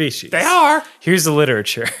different species. They are. Here's the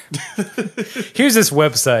literature. Here's this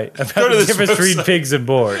website about to the this difference between website. pigs and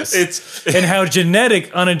boars. It's And how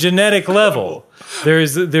on a genetic level, there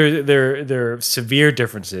are severe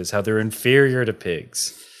differences, how they're inferior to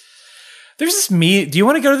pigs. There's this meet. Do you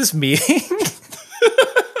want to go to this meeting?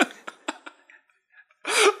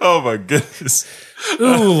 oh my goodness.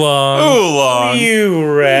 Oolong. Oolong. You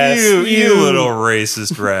rascal. You little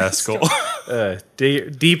racist rascal.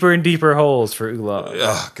 Deeper and deeper holes for Oolong.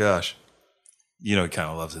 Oh gosh. He kind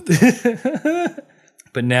of loves it though.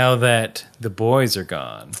 But now that the boys are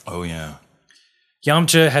gone, Oh yeah.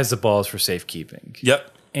 Yamcha has the balls for safekeeping.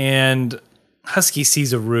 Yep. And Husky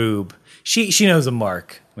sees a rube. She knows a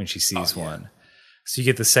mark when she sees one. So you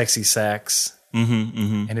get the sexy sax.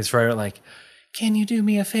 And it's right like, can you do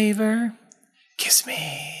me a favor? Kiss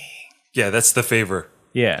me. Yeah, that's the favor.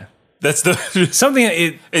 Yeah. That's the Something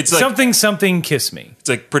It's like- something kiss me. It's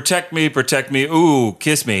like protect me. Ooh,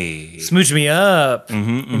 kiss me. Smooch me up.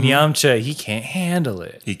 And Yamcha, he can't handle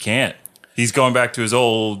it. He can't. He's going back to his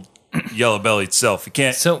old yellow-bellied self. He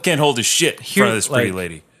can't hold his shit in front of this pretty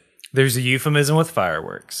lady. There's a euphemism with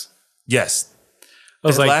fireworks. Yes. I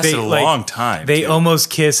was It lasted a long time, They too. almost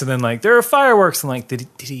kiss, and then there are fireworks, and did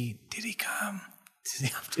he come?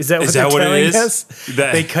 Is that what they're what it telling is? us?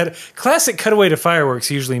 That- They classic cutaway to fireworks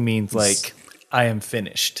usually means I am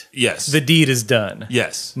finished. Yes. The deed is done.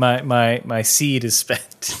 Yes. My seed is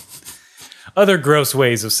spent. Other gross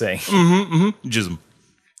ways of saying. Jism.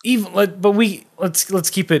 Let's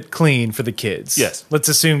keep it clean for the kids. Yes. Let's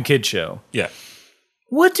assume kid show. Yeah.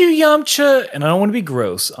 What do Yamcha, and I don't want to be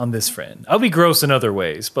gross on this friend. I'll be gross in other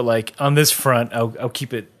ways, but like on this front, I'll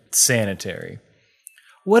keep it sanitary.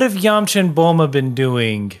 What have Yamcha and Bulma been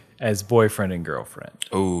doing as boyfriend and girlfriend?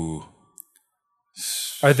 Ooh.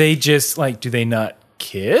 Are they just like, do they not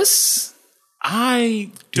kiss?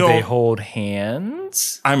 I Do don't. they hold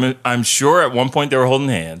hands? I'm sure at one point they were holding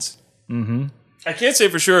hands. Mm-hmm. I can't say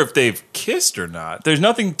for sure if they've kissed or not. There's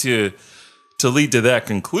nothing to lead to that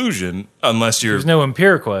conclusion unless you're. There's no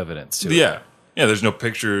empirical evidence to it. Yeah. There's no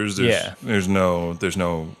pictures. There's no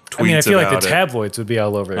tweets. I mean, I feel like the about it. tabloids would be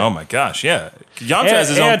all over it. Oh my gosh, yeah. Yamcha has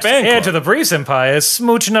his own fan Heir club. to the Breeze Empire is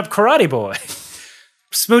smooching up Karate Boy.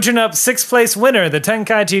 Smooching up 6th place winner of the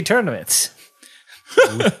Tenkaichi tournament.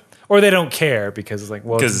 Or they don't care because it's like,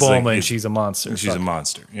 well, it's 'Cause it's like, Bulma and she's a monster. She's a Fuck.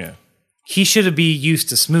 monster. Yeah. He should be used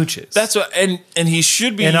to smooches. That's what, and he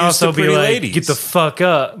should be and used also to be pretty like, ladies. get the fuck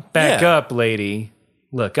up, back Yeah. up, lady.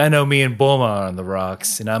 Look, I know me and Bulma are on the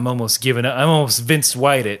rocks, and I'm almost giving up. I'm almost Vince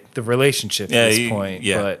White at the relationship at this point.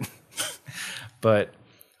 yeah. But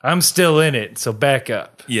I'm still in it, so back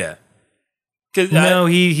up. Yeah. 'Cause No,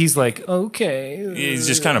 he's like, okay. he's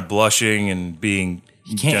just kind of blushing and being.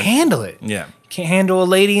 Can't handle it. Yeah. Can't handle a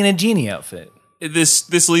lady in a genie outfit. This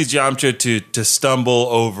leads Yamcha to stumble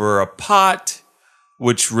over a pot,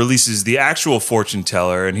 which releases the actual fortune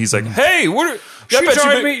teller, and he's like, "Hey, what? I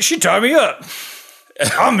bet you She tied me up.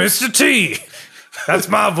 I'm Mr. T. That's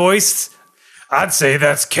my voice. I'd say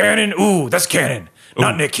that's Cannon. Ooh, that's Cannon.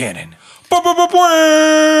 Not Nick Cannon.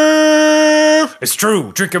 It's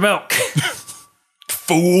true. Drink your milk.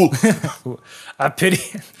 Fool! I pity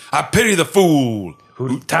I pity the fool.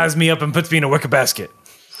 who ties me up and puts me in a wicker basket.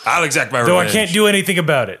 I'll exact my Though revenge. I can't do anything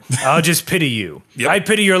about it. I'll just pity you. Yep. I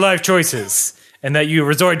pity your life choices and that you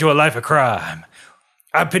resort to a life of crime.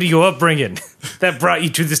 I pity your upbringing that brought you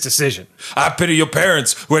to this decision. I pity your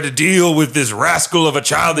parents who had to deal with this rascal of a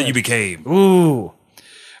child that you became. Ooh.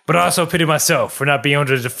 But I also pity myself for not being able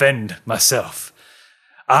to defend myself.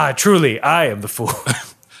 I am the fool.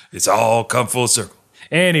 It's all come full circle.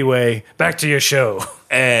 Anyway, back to your show.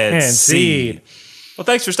 And seed. Well,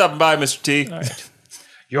 thanks for stopping by, Mr. T.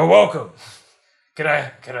 You're welcome. Can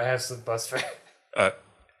I have some bus fare?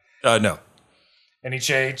 No. Any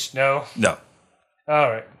change? No? No. All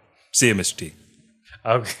right. See you, Mr. T.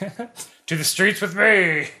 Okay. To the streets with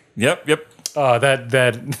me. Yep. Oh, that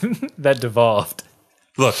that devolved.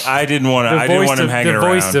 Look, I didn't want him hanging the around.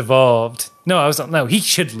 voice devolved. No, he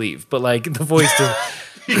should leave. But like the voice,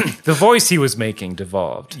 the voice he was making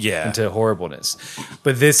devolved. Yeah. Into horribleness.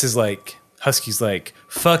 But this is like Husky's like,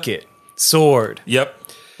 fuck it, sword. Yep.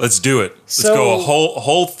 Let's do it. Let's So- go a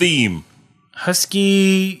whole theme.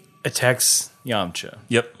 Husky attacks Yamcha,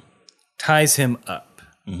 Yep. ties him up.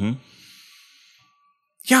 Mm-hmm.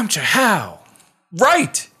 Yamcha, how?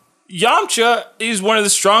 Right. Yamcha is one of the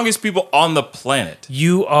strongest people on the planet.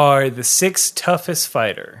 You are the 6th toughest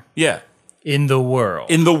fighter Yeah. in the world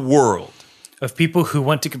In the world. of people who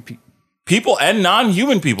want to compete. People and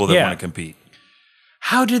non-human people that Yeah. want to compete.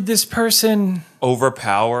 How did this person...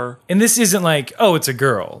 Overpower. And this isn't like, oh, it's a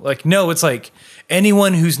girl. Like, no, it's like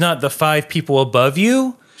anyone who's not the 5 people above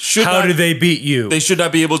you, how not- do they beat you? They should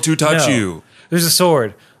not be able to touch No. you. There's a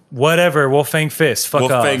sword. Whatever, Wolfang Fist. Fuck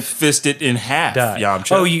off. Wolfang fist it in half, Die.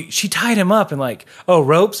 Yamcha. Oh, she tied him up and like, oh,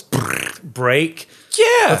 ropes, break.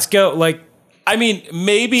 yeah. Let's go. Like, I mean,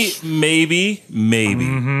 maybe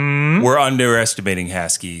we're underestimating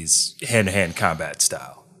Husky's hand-to-hand combat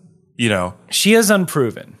style. You know, she is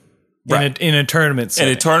unproven Right. in a tournament in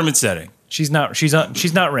setting. a tournament setting. She's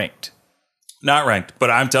not ranked. Not ranked, but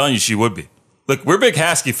I'm telling you, she would be. Look, we're big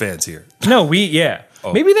Husky fans here. No,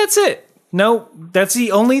 maybe that's it. No, that's the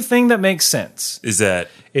only thing that makes sense Is that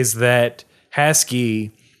is that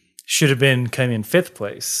Husky should have been coming in 5th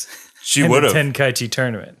place she in would the have. Tenkaichi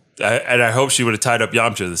tournament. And I hope she would have tied up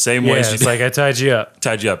Yamcha the same Yeah, way she it's like I tied you up.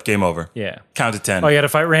 tied you up. Game over. Yeah. Count to 10. Oh, you got to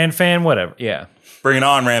fight Ranfan? Whatever. Yeah. Bring it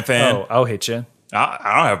on, Ranfan. Oh, I'll hit you. I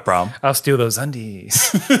don't have a problem. I'll steal those undies.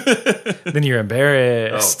 Then you're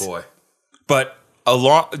embarrassed. boy. But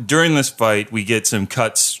during this fight, we get some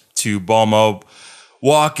cuts to Bulma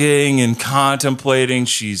walking and contemplating.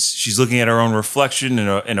 She's looking at her own reflection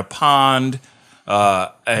in a pond,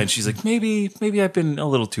 and she's like, maybe I've been a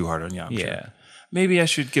little too hard on Yamcha. Yeah. Maybe I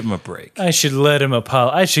should give him a break. I should let him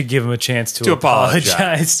I should give him a chance to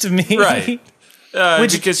apologize to me. Right.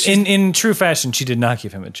 Which, because in true fashion, she did not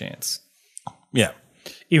give him a chance. yeah,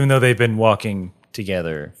 Even though they've been walking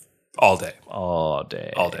together all day, all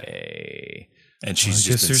day. and she's Just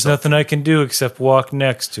just been there's so- nothing I can do except walk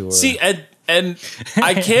next to her. See, and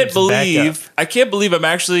I can't Just back believe I'm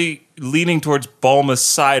actually leaning towards Bulma's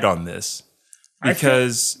side on this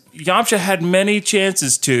because Yamcha had many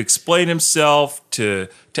chances to explain himself, to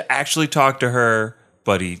actually talk to her,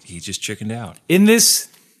 but he just chickened out. In this,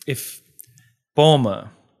 if Bulma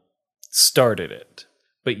started it,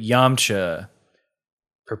 but Yamcha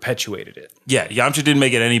perpetuated it. Yeah, Yamcha didn't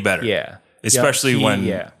make it any better. Yeah. Especially when...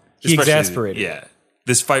 He especially- exasperated Yeah.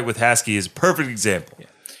 This fight with Husky is a perfect example. Yeah.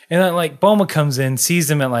 And then, like, Bulma comes in,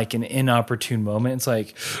 sees him at, like, an inopportune moment. It's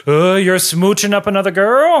like, you're smooching up another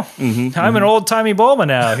girl? I'm an old-timey Bulma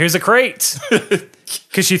now. Here's a crate.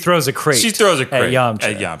 Because she throws a crate. She throws a crate at Yamcha.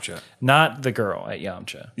 At Yamcha. Not the girl, at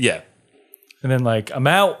Yamcha. Yeah. And then, like, I'm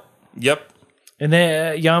out. Yep. And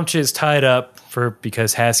then Yamcha is tied up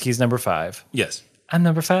because Husky's number 5. Yes. I'm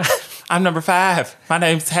number 5. I'm number 5. My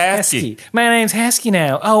name's Husky. My name's Husky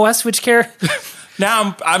now. Oh, I switched characters.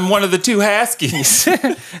 Now I'm one of the 2 Huskies.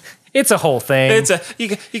 It's a whole thing.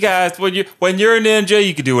 You guys, when you're a ninja,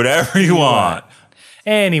 you can do whatever you want.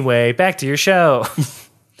 Anyway, back to your show.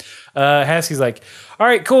 Husky's like, all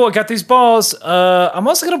right, cool. I got these balls. I'm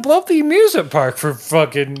also gonna blow up the amusement park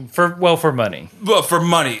for money. But for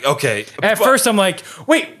money, okay. At first, I'm like,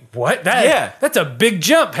 wait, what? That's a big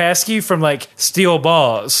jump, Husky, from like steal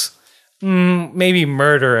balls. Maybe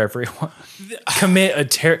murder everyone. Commit a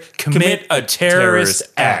terrorist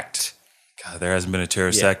act. God, there hasn't been a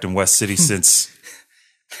terrorist act in West City since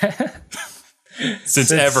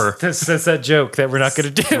ever. That's that joke that we're not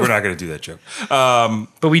going to do. We're not going to do that joke.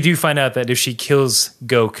 But we do find out that if she kills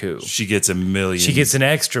Goku, She gets $1 million. she gets an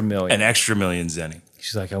extra million. an extra $1 million zenny.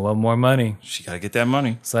 She's like, I want more money. She got to get that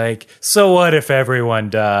money. It's like, so what if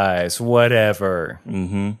everyone dies? Whatever.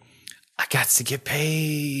 Mm-hmm. I got to get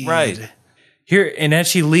paid. Right. Here, and as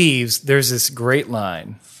she leaves, there's this great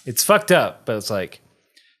line. It's fucked up, but it's like,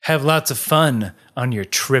 have lots of fun on your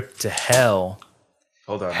trip to hell.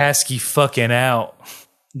 Hold on. Husky fucking out.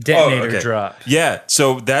 Detonator drop. Yeah,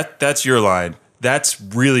 so that's your line. That's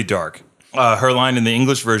really dark. Her line in the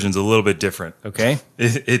English version is a little bit different. Okay.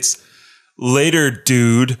 It's later,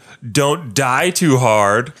 dude. Don't die too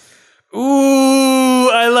hard. Ooh,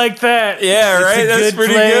 I like that. Yeah, It's right? a That's good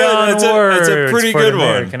pretty play good. on That's a words pretty for good an one.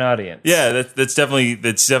 American audience. Yeah, that's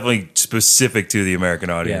definitely specific to the American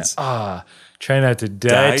audience. Try not to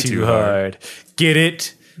die too hard. Get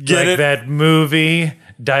it? Get like it? that movie,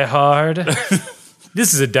 Die Hard.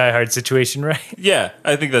 This is a Die Hard situation, right? Yeah,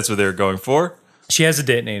 I think that's what they were going for. She has a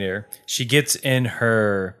detonator. She gets in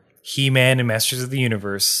her He-Man and Masters of the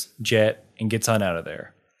Universe jet and gets on out of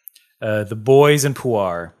there. The boys and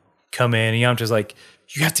Puar come in, and Yamcha's like,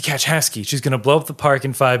 you have to catch Husky. She's going to blow up the park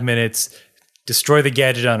in 5 minutes, destroy the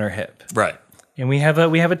gadget on her hip. Right. And we have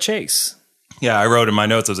a chase. Yeah, I wrote in my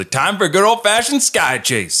notes, I was like, time for a good old-fashioned sky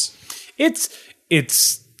chase.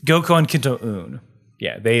 It's Goku and Kinto Un.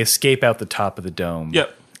 Yeah, they escape out the top of the dome.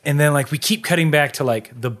 Yep. And then like we keep cutting back to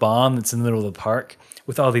like the bomb that's in the middle of the park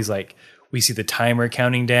with all these like we see the timer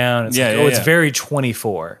counting down. It's it's very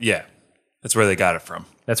 24. Yeah, that's where they got it from.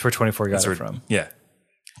 That's where 24 got it from. Yeah.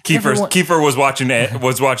 Kiefer was watching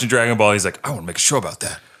Dragon Ball. He's like, I want to make a show about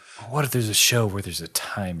that. What if there's a show where there's a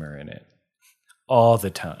timer in it all the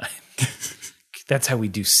time? That's how we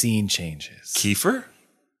do scene changes. Kiefer,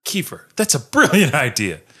 that's a brilliant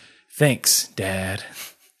idea. Thanks, Dad.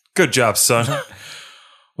 Good job, son.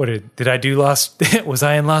 What did I do Lost? Was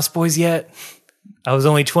I in Lost Boys yet? I was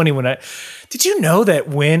only 20 when did you know that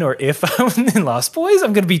when or if I'm in Lost Boys,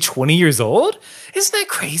 I'm going to be 20 years old? Isn't that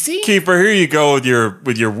crazy? Kiefer, here you go with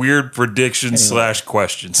your weird predictions /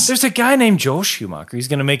 questions. There's a guy named Joel Schumacher. He's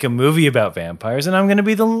going to make a movie about vampires, and I'm going to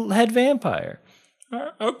be the head vampire.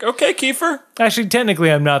 Okay, Kiefer. Actually,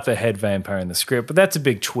 technically, I'm not the head vampire in the script, but that's a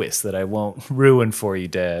big twist that I won't ruin for you,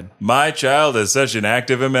 Dad. My child has such an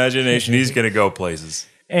active imagination. He's going to go places.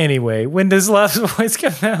 Anyway, when does Lost Boys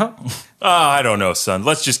come out? I don't know, son.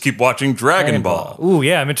 Let's just keep watching Dragon Ball. Ooh,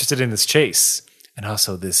 yeah, I'm interested in this chase. And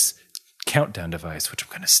also this countdown device, which I'm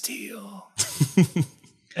going to steal.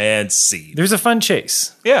 And see. There's a fun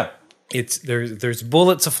chase. Yeah. There's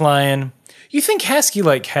bullets a-flying. You think Husky,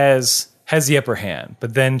 like, has the upper hand,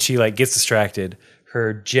 but then she, like, gets distracted.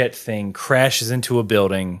 Her jet thing crashes into a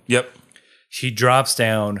building. Yep. She drops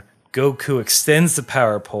down. Goku extends the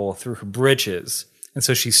power pole through her britches. And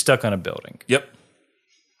so she's stuck on a building. Yep.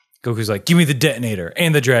 Goku's like, give me the detonator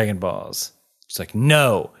and the Dragon Balls. She's like,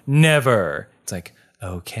 no, never. It's like,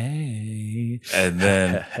 okay. And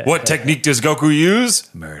then, what technique does Goku use?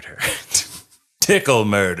 Murder. Tickle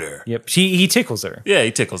murder. Yep. He tickles her. Yeah,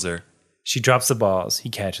 he tickles her. She drops the balls. He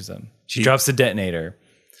catches them. She drops the detonator.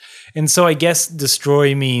 And so I guess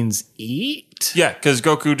destroy means eat? Yeah, because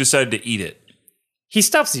Goku decided to eat it. He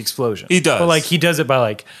stops the explosion. He does. But like he does it by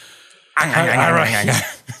like...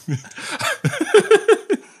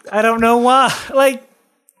 I don't know why. Like,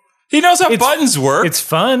 He knows how buttons work. it's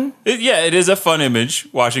fun It is a fun image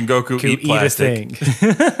watching Goku to eat eat a plastic. thing.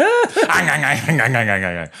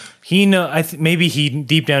 He maybe he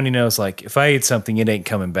deep down he knows, like, if I eat something, it ain't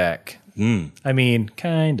coming back. I mean,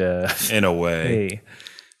 kind of. In a way. Hey,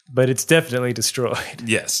 but it's definitely destroyed.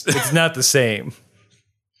 Yes. It's not the same.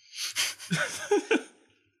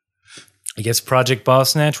 I guess Project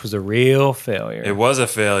Boss Snatch was a real failure. It was a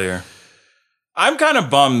failure. I'm kind of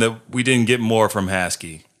bummed that we didn't get more from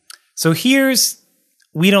Haski. So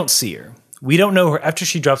we don't see her. We don't know her. After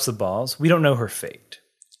she drops the balls, we don't know her fate.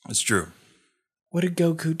 It's true. What did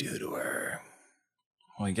Goku do to her?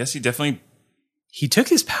 Well, I guess he definitely... He took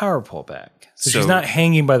his power pole back. So So- she's not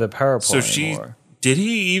hanging by the power pole So anymore. Did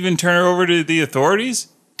he even turn her over to the authorities?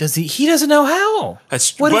 Does he? He doesn't know how.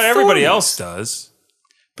 What But everybody authorities? else does.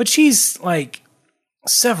 But she's like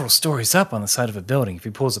several stories up on the side of a building. If he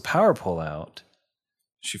pulls a power pole out,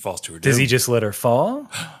 She falls to her does doom. he just let her fall?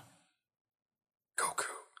 Goku.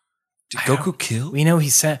 Did Goku kill? We know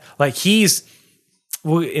he's in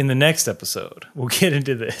the next episode, we'll get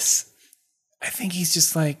into this. I think he's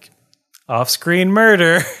just like off-screen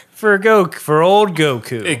murder for old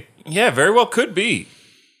Goku. Yeah, very well could be.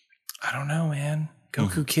 I don't know, man.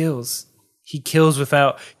 Goku kills. He kills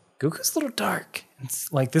without. Goku's a little dark.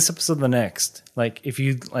 It's like this episode and the next. Like if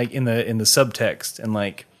you like in the subtext and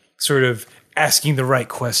like sort of asking the right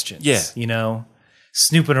questions. Yeah. You know?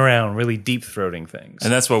 Snooping around, really deep throating things.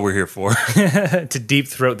 And that's what we're here for. To deep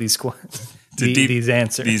throat these these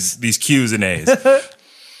answers. These Q's and A's.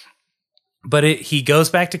 But he goes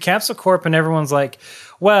back to Capsule Corp and everyone's like,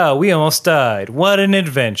 wow, we almost died. What an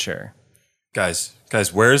adventure. Guys,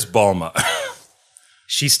 where's Bulma?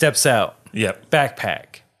 She steps out. Yep.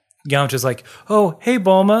 Backpack. Yamcha's like, oh, hey,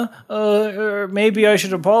 Bulma. Maybe I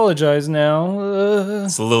should apologize now.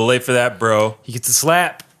 It's a little late for that, bro. He gets a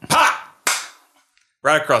slap.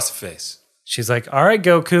 Right across the face. She's like, all right,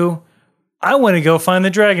 Goku. I want to go find the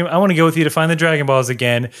dragon. I want to go with you to find the Dragon Balls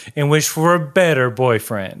again and wish for a better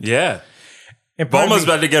boyfriend. Yeah. And part of Bulma's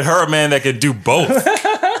me- about to get her a man that can do both.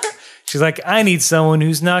 She's like, I need someone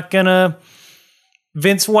who's not going to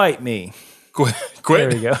Vince White me. Quit. There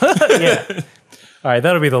we go. Yeah. All right,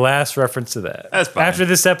 that'll be the last reference to that. That's fine. After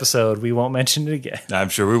this episode, we won't mention it again. I'm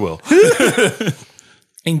sure we will.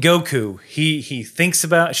 And Goku, he thinks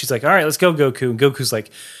about. She's like, "All right, let's go, Goku." And Goku's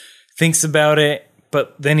like, thinks about it,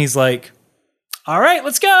 but then he's like, "All right,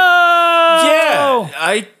 let's go." Yeah.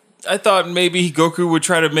 I thought maybe Goku would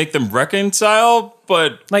try to make them reconcile,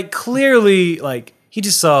 but Like clearly, like he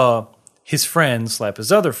just saw his friend slap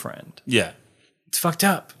his other friend. yeah. It's fucked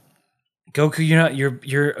up. Goku,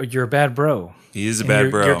 you're a bad bro. He is a And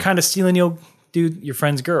bad bro. You're kind of stealing your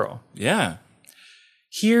friend's girl. Yeah.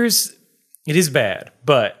 It is bad,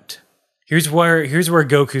 but here's where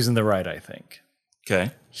Goku's in the right, I think.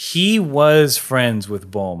 Okay. He was friends with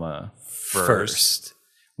Bulma first.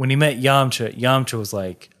 When he met Yamcha, Yamcha was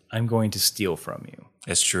like, I'm going to steal from you.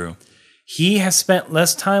 That's true. He has spent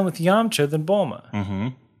less time with Yamcha than Bulma. Mm-hmm.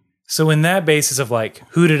 So in that basis of like,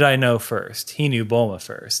 who did I know first? He knew Bulma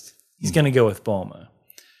first. He's going to go with Bulma.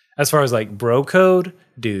 As far as like bro code,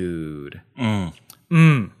 dude.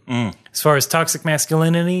 As far as toxic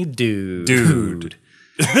masculinity, dude. Dude.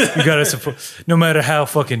 You gotta support, no matter how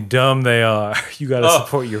fucking dumb they are, you gotta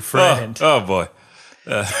support your friend. Oh boy.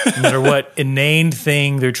 No matter what inane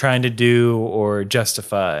thing they're trying to do or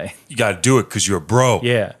justify. You got to do it because you're a bro.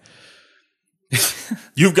 Yeah.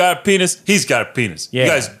 You've got a penis. He's got a penis. Yeah. You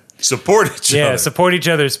guys support each Yeah, other. support each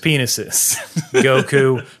other's penises.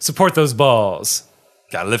 Goku, support those balls.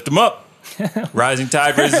 Got to lift them up. Rising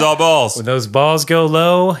tide raises all balls. When those balls go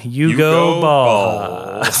low, you go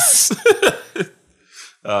balls.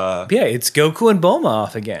 Yeah, it's Goku and Bulma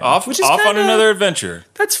off again. Off on kinda- another adventure.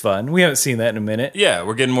 That's fun. We haven't seen that in a minute. Yeah,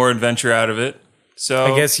 we're getting more adventure out of it.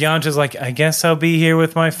 So I guess Yamcha's like, I guess I'll be here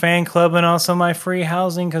with my fan club and also my free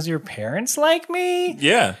housing because your parents like me.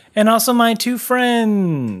 yeah. And also my two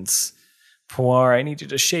friends. Puar, I need you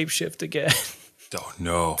to shapeshift again. Oh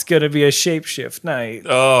no. It's going to be a shapeshift night.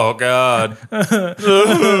 Oh god.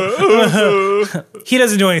 He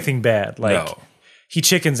doesn't do anything bad. Like, No. he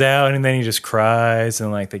chickens out and then he just cries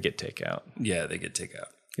and like they get takeout. Yeah, they get takeout.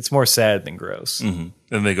 It's more sad than gross. Then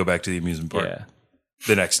they go back to the amusement park Yeah.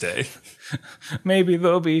 the next day. Maybe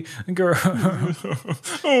there'll be a girl. Maybe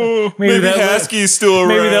that la- Haski's still around.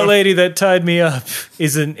 Maybe that lady that tied me up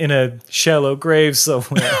is in a shallow grave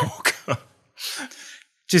somewhere. Oh god.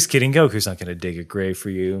 Just kidding. Goku's not going to dig a grave for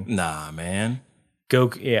you. Nah, man.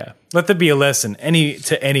 Goku, yeah. Let that be a lesson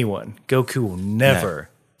to anyone. Goku will never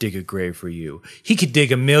dig a grave for you. He could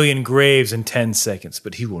dig 1,000,000 graves in 10 seconds,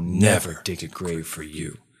 but he will never dig a grave for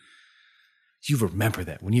you. you remember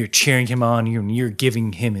that when you're cheering him on, when you're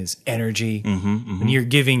giving him his energy, when you're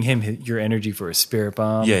giving him your energy for a spirit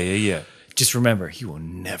bomb. Yeah. Just remember, he will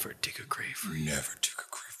never dig a grave for you. Never took a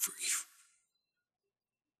grave for you.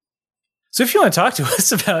 So if you want to talk to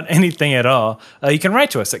us about anything at all, you can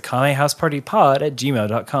write to us at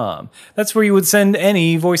kamehousepartypod@gmail.com. That's where you would send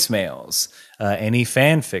any voicemails, any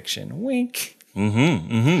fan fiction. Wink.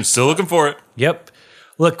 Still looking for it. Yep.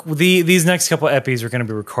 Look, these next couple epis are going to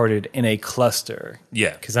be recorded in a cluster.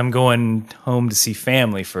 Yeah. Because I'm going home to see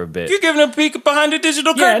family for a bit. You're giving a peek behind the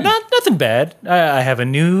digital Yeah, curtain. nothing bad. I have a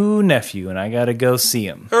new nephew, and I got to go see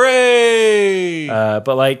him. Hooray!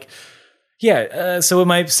 But like, yeah. So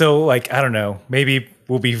I don't know. Maybe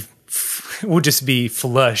we'll just be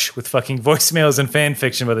flush with fucking voicemails and fan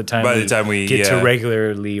fiction by the time we get to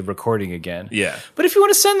regularly recording again. Yeah. But if you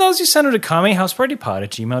want to send those, you send them to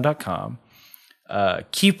kamehousepartypod@gmail.com.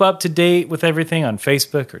 Keep up to date with everything on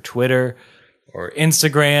Facebook or Twitter or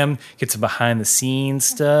Instagram. Get some behind the scenes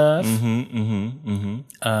stuff. You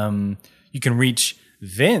can reach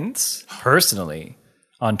Vince personally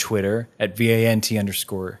on Twitter at VANT_E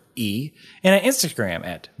and at Instagram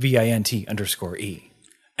at VINT_E.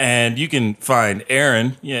 And you can find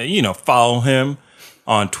Aaron, follow him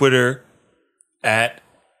on Twitter at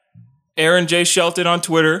Aaron J. Shelton on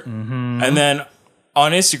Twitter. And then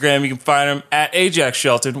on Instagram, you can find him at Ajax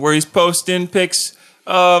Shelton, where he's posting pics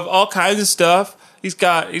of all kinds of stuff. He's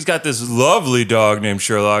got this lovely dog named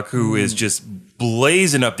Sherlock who is just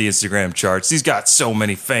blazing up the Instagram charts. He's got so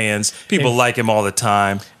many fans. People like him all the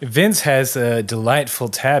time. Vince has a delightful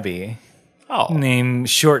tabby named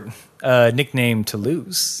nickname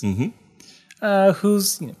Toulouse,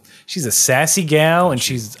 who's she's a sassy gal and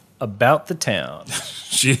she's about the town.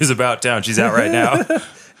 She is about town. She's out right now.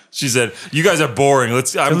 She said, "You guys are boring.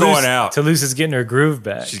 I'm going out." Toulouse is getting her groove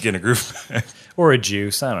back. She's getting a groove back. Or a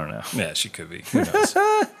juice. I don't know. Yeah, she could be. Who knows?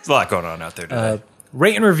 There's a lot going on out there today.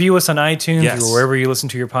 Rate and review us on iTunes Yes. or wherever you listen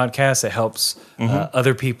to your podcast. It helps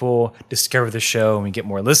other people discover the show, and we get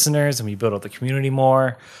more listeners, and we build up the community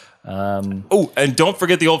more. Oh, and don't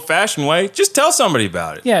forget the old-fashioned way. Just tell somebody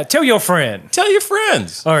about it. Yeah, tell your friend. Tell your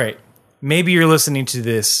friends. All right. Maybe you're listening to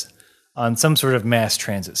this on some sort of mass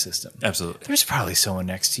transit system. Absolutely. There's probably someone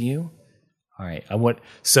next to you. All right.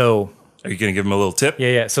 Are you going to give them a little tip?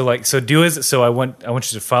 Yeah. So I want you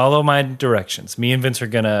to follow my directions. Me and Vince are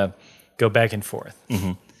gonna go back and forth.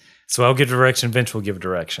 So I'll give direction. Vince will give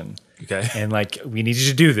direction. Okay. And we need you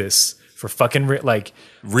to do this for fucking real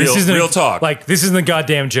talk. This isn't a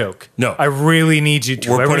goddamn joke. No. I really need you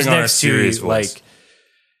to. We're Whoever's putting on a next to serious you, voice.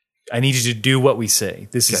 I need you to do what we say.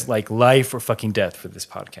 This is like life or fucking death for this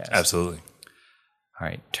podcast. Absolutely. All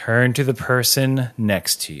right. Turn to the person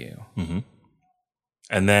next to you.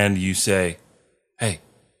 And then you say, "Hey,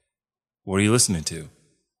 what are you listening to?"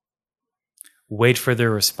 Wait for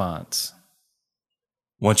their response.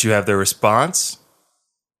 Once you have their response,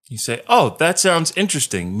 you say, "Oh, that sounds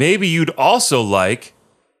interesting. Maybe you'd also like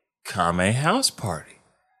Kame House Party."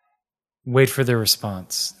 Wait for their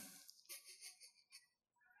response.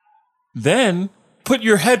 Then put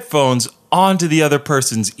your headphones onto the other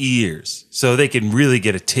person's ears so they can really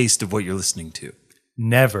get a taste of what you're listening to.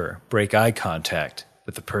 Never break eye contact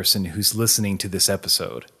with the person who's listening to this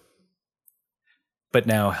episode. But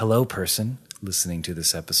now, hello, person listening to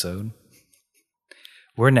this episode.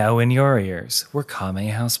 We're now in your ears. We're Kame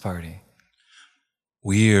House Party.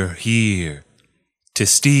 We're here to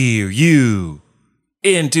steer you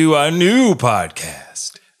into a new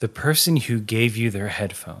podcast. The person who gave you their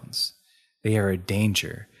headphones, they are a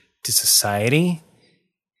danger to society.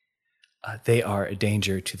 They are a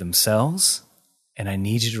danger to themselves. And I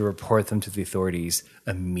need you to report them to the authorities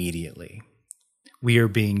immediately. We are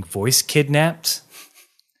being voice kidnapped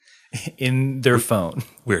in their phone.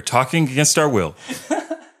 We're talking against our will.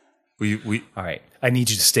 All right. I need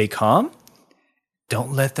you to stay calm.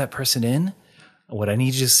 Don't let that person in. What I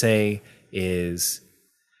need you to say is,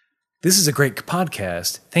 "This is a great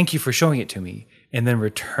podcast. Thank you for showing it to me." And then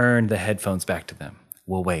return the headphones back to them.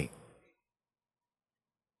 We'll wait.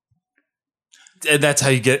 And that's how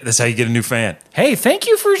you get a new fan. Hey, thank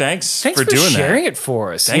you for Thanks for for doing sharing that. it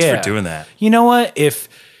for us. Thanks Yeah. for doing that. You know what? If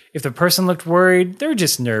the person looked worried, they're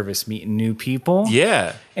just nervous meeting new people.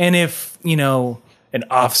 Yeah. And if, an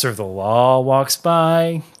officer of the law walks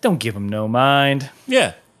by, don't give them no mind.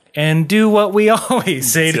 Yeah. And do what we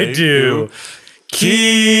always say to do.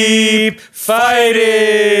 Keep fighting!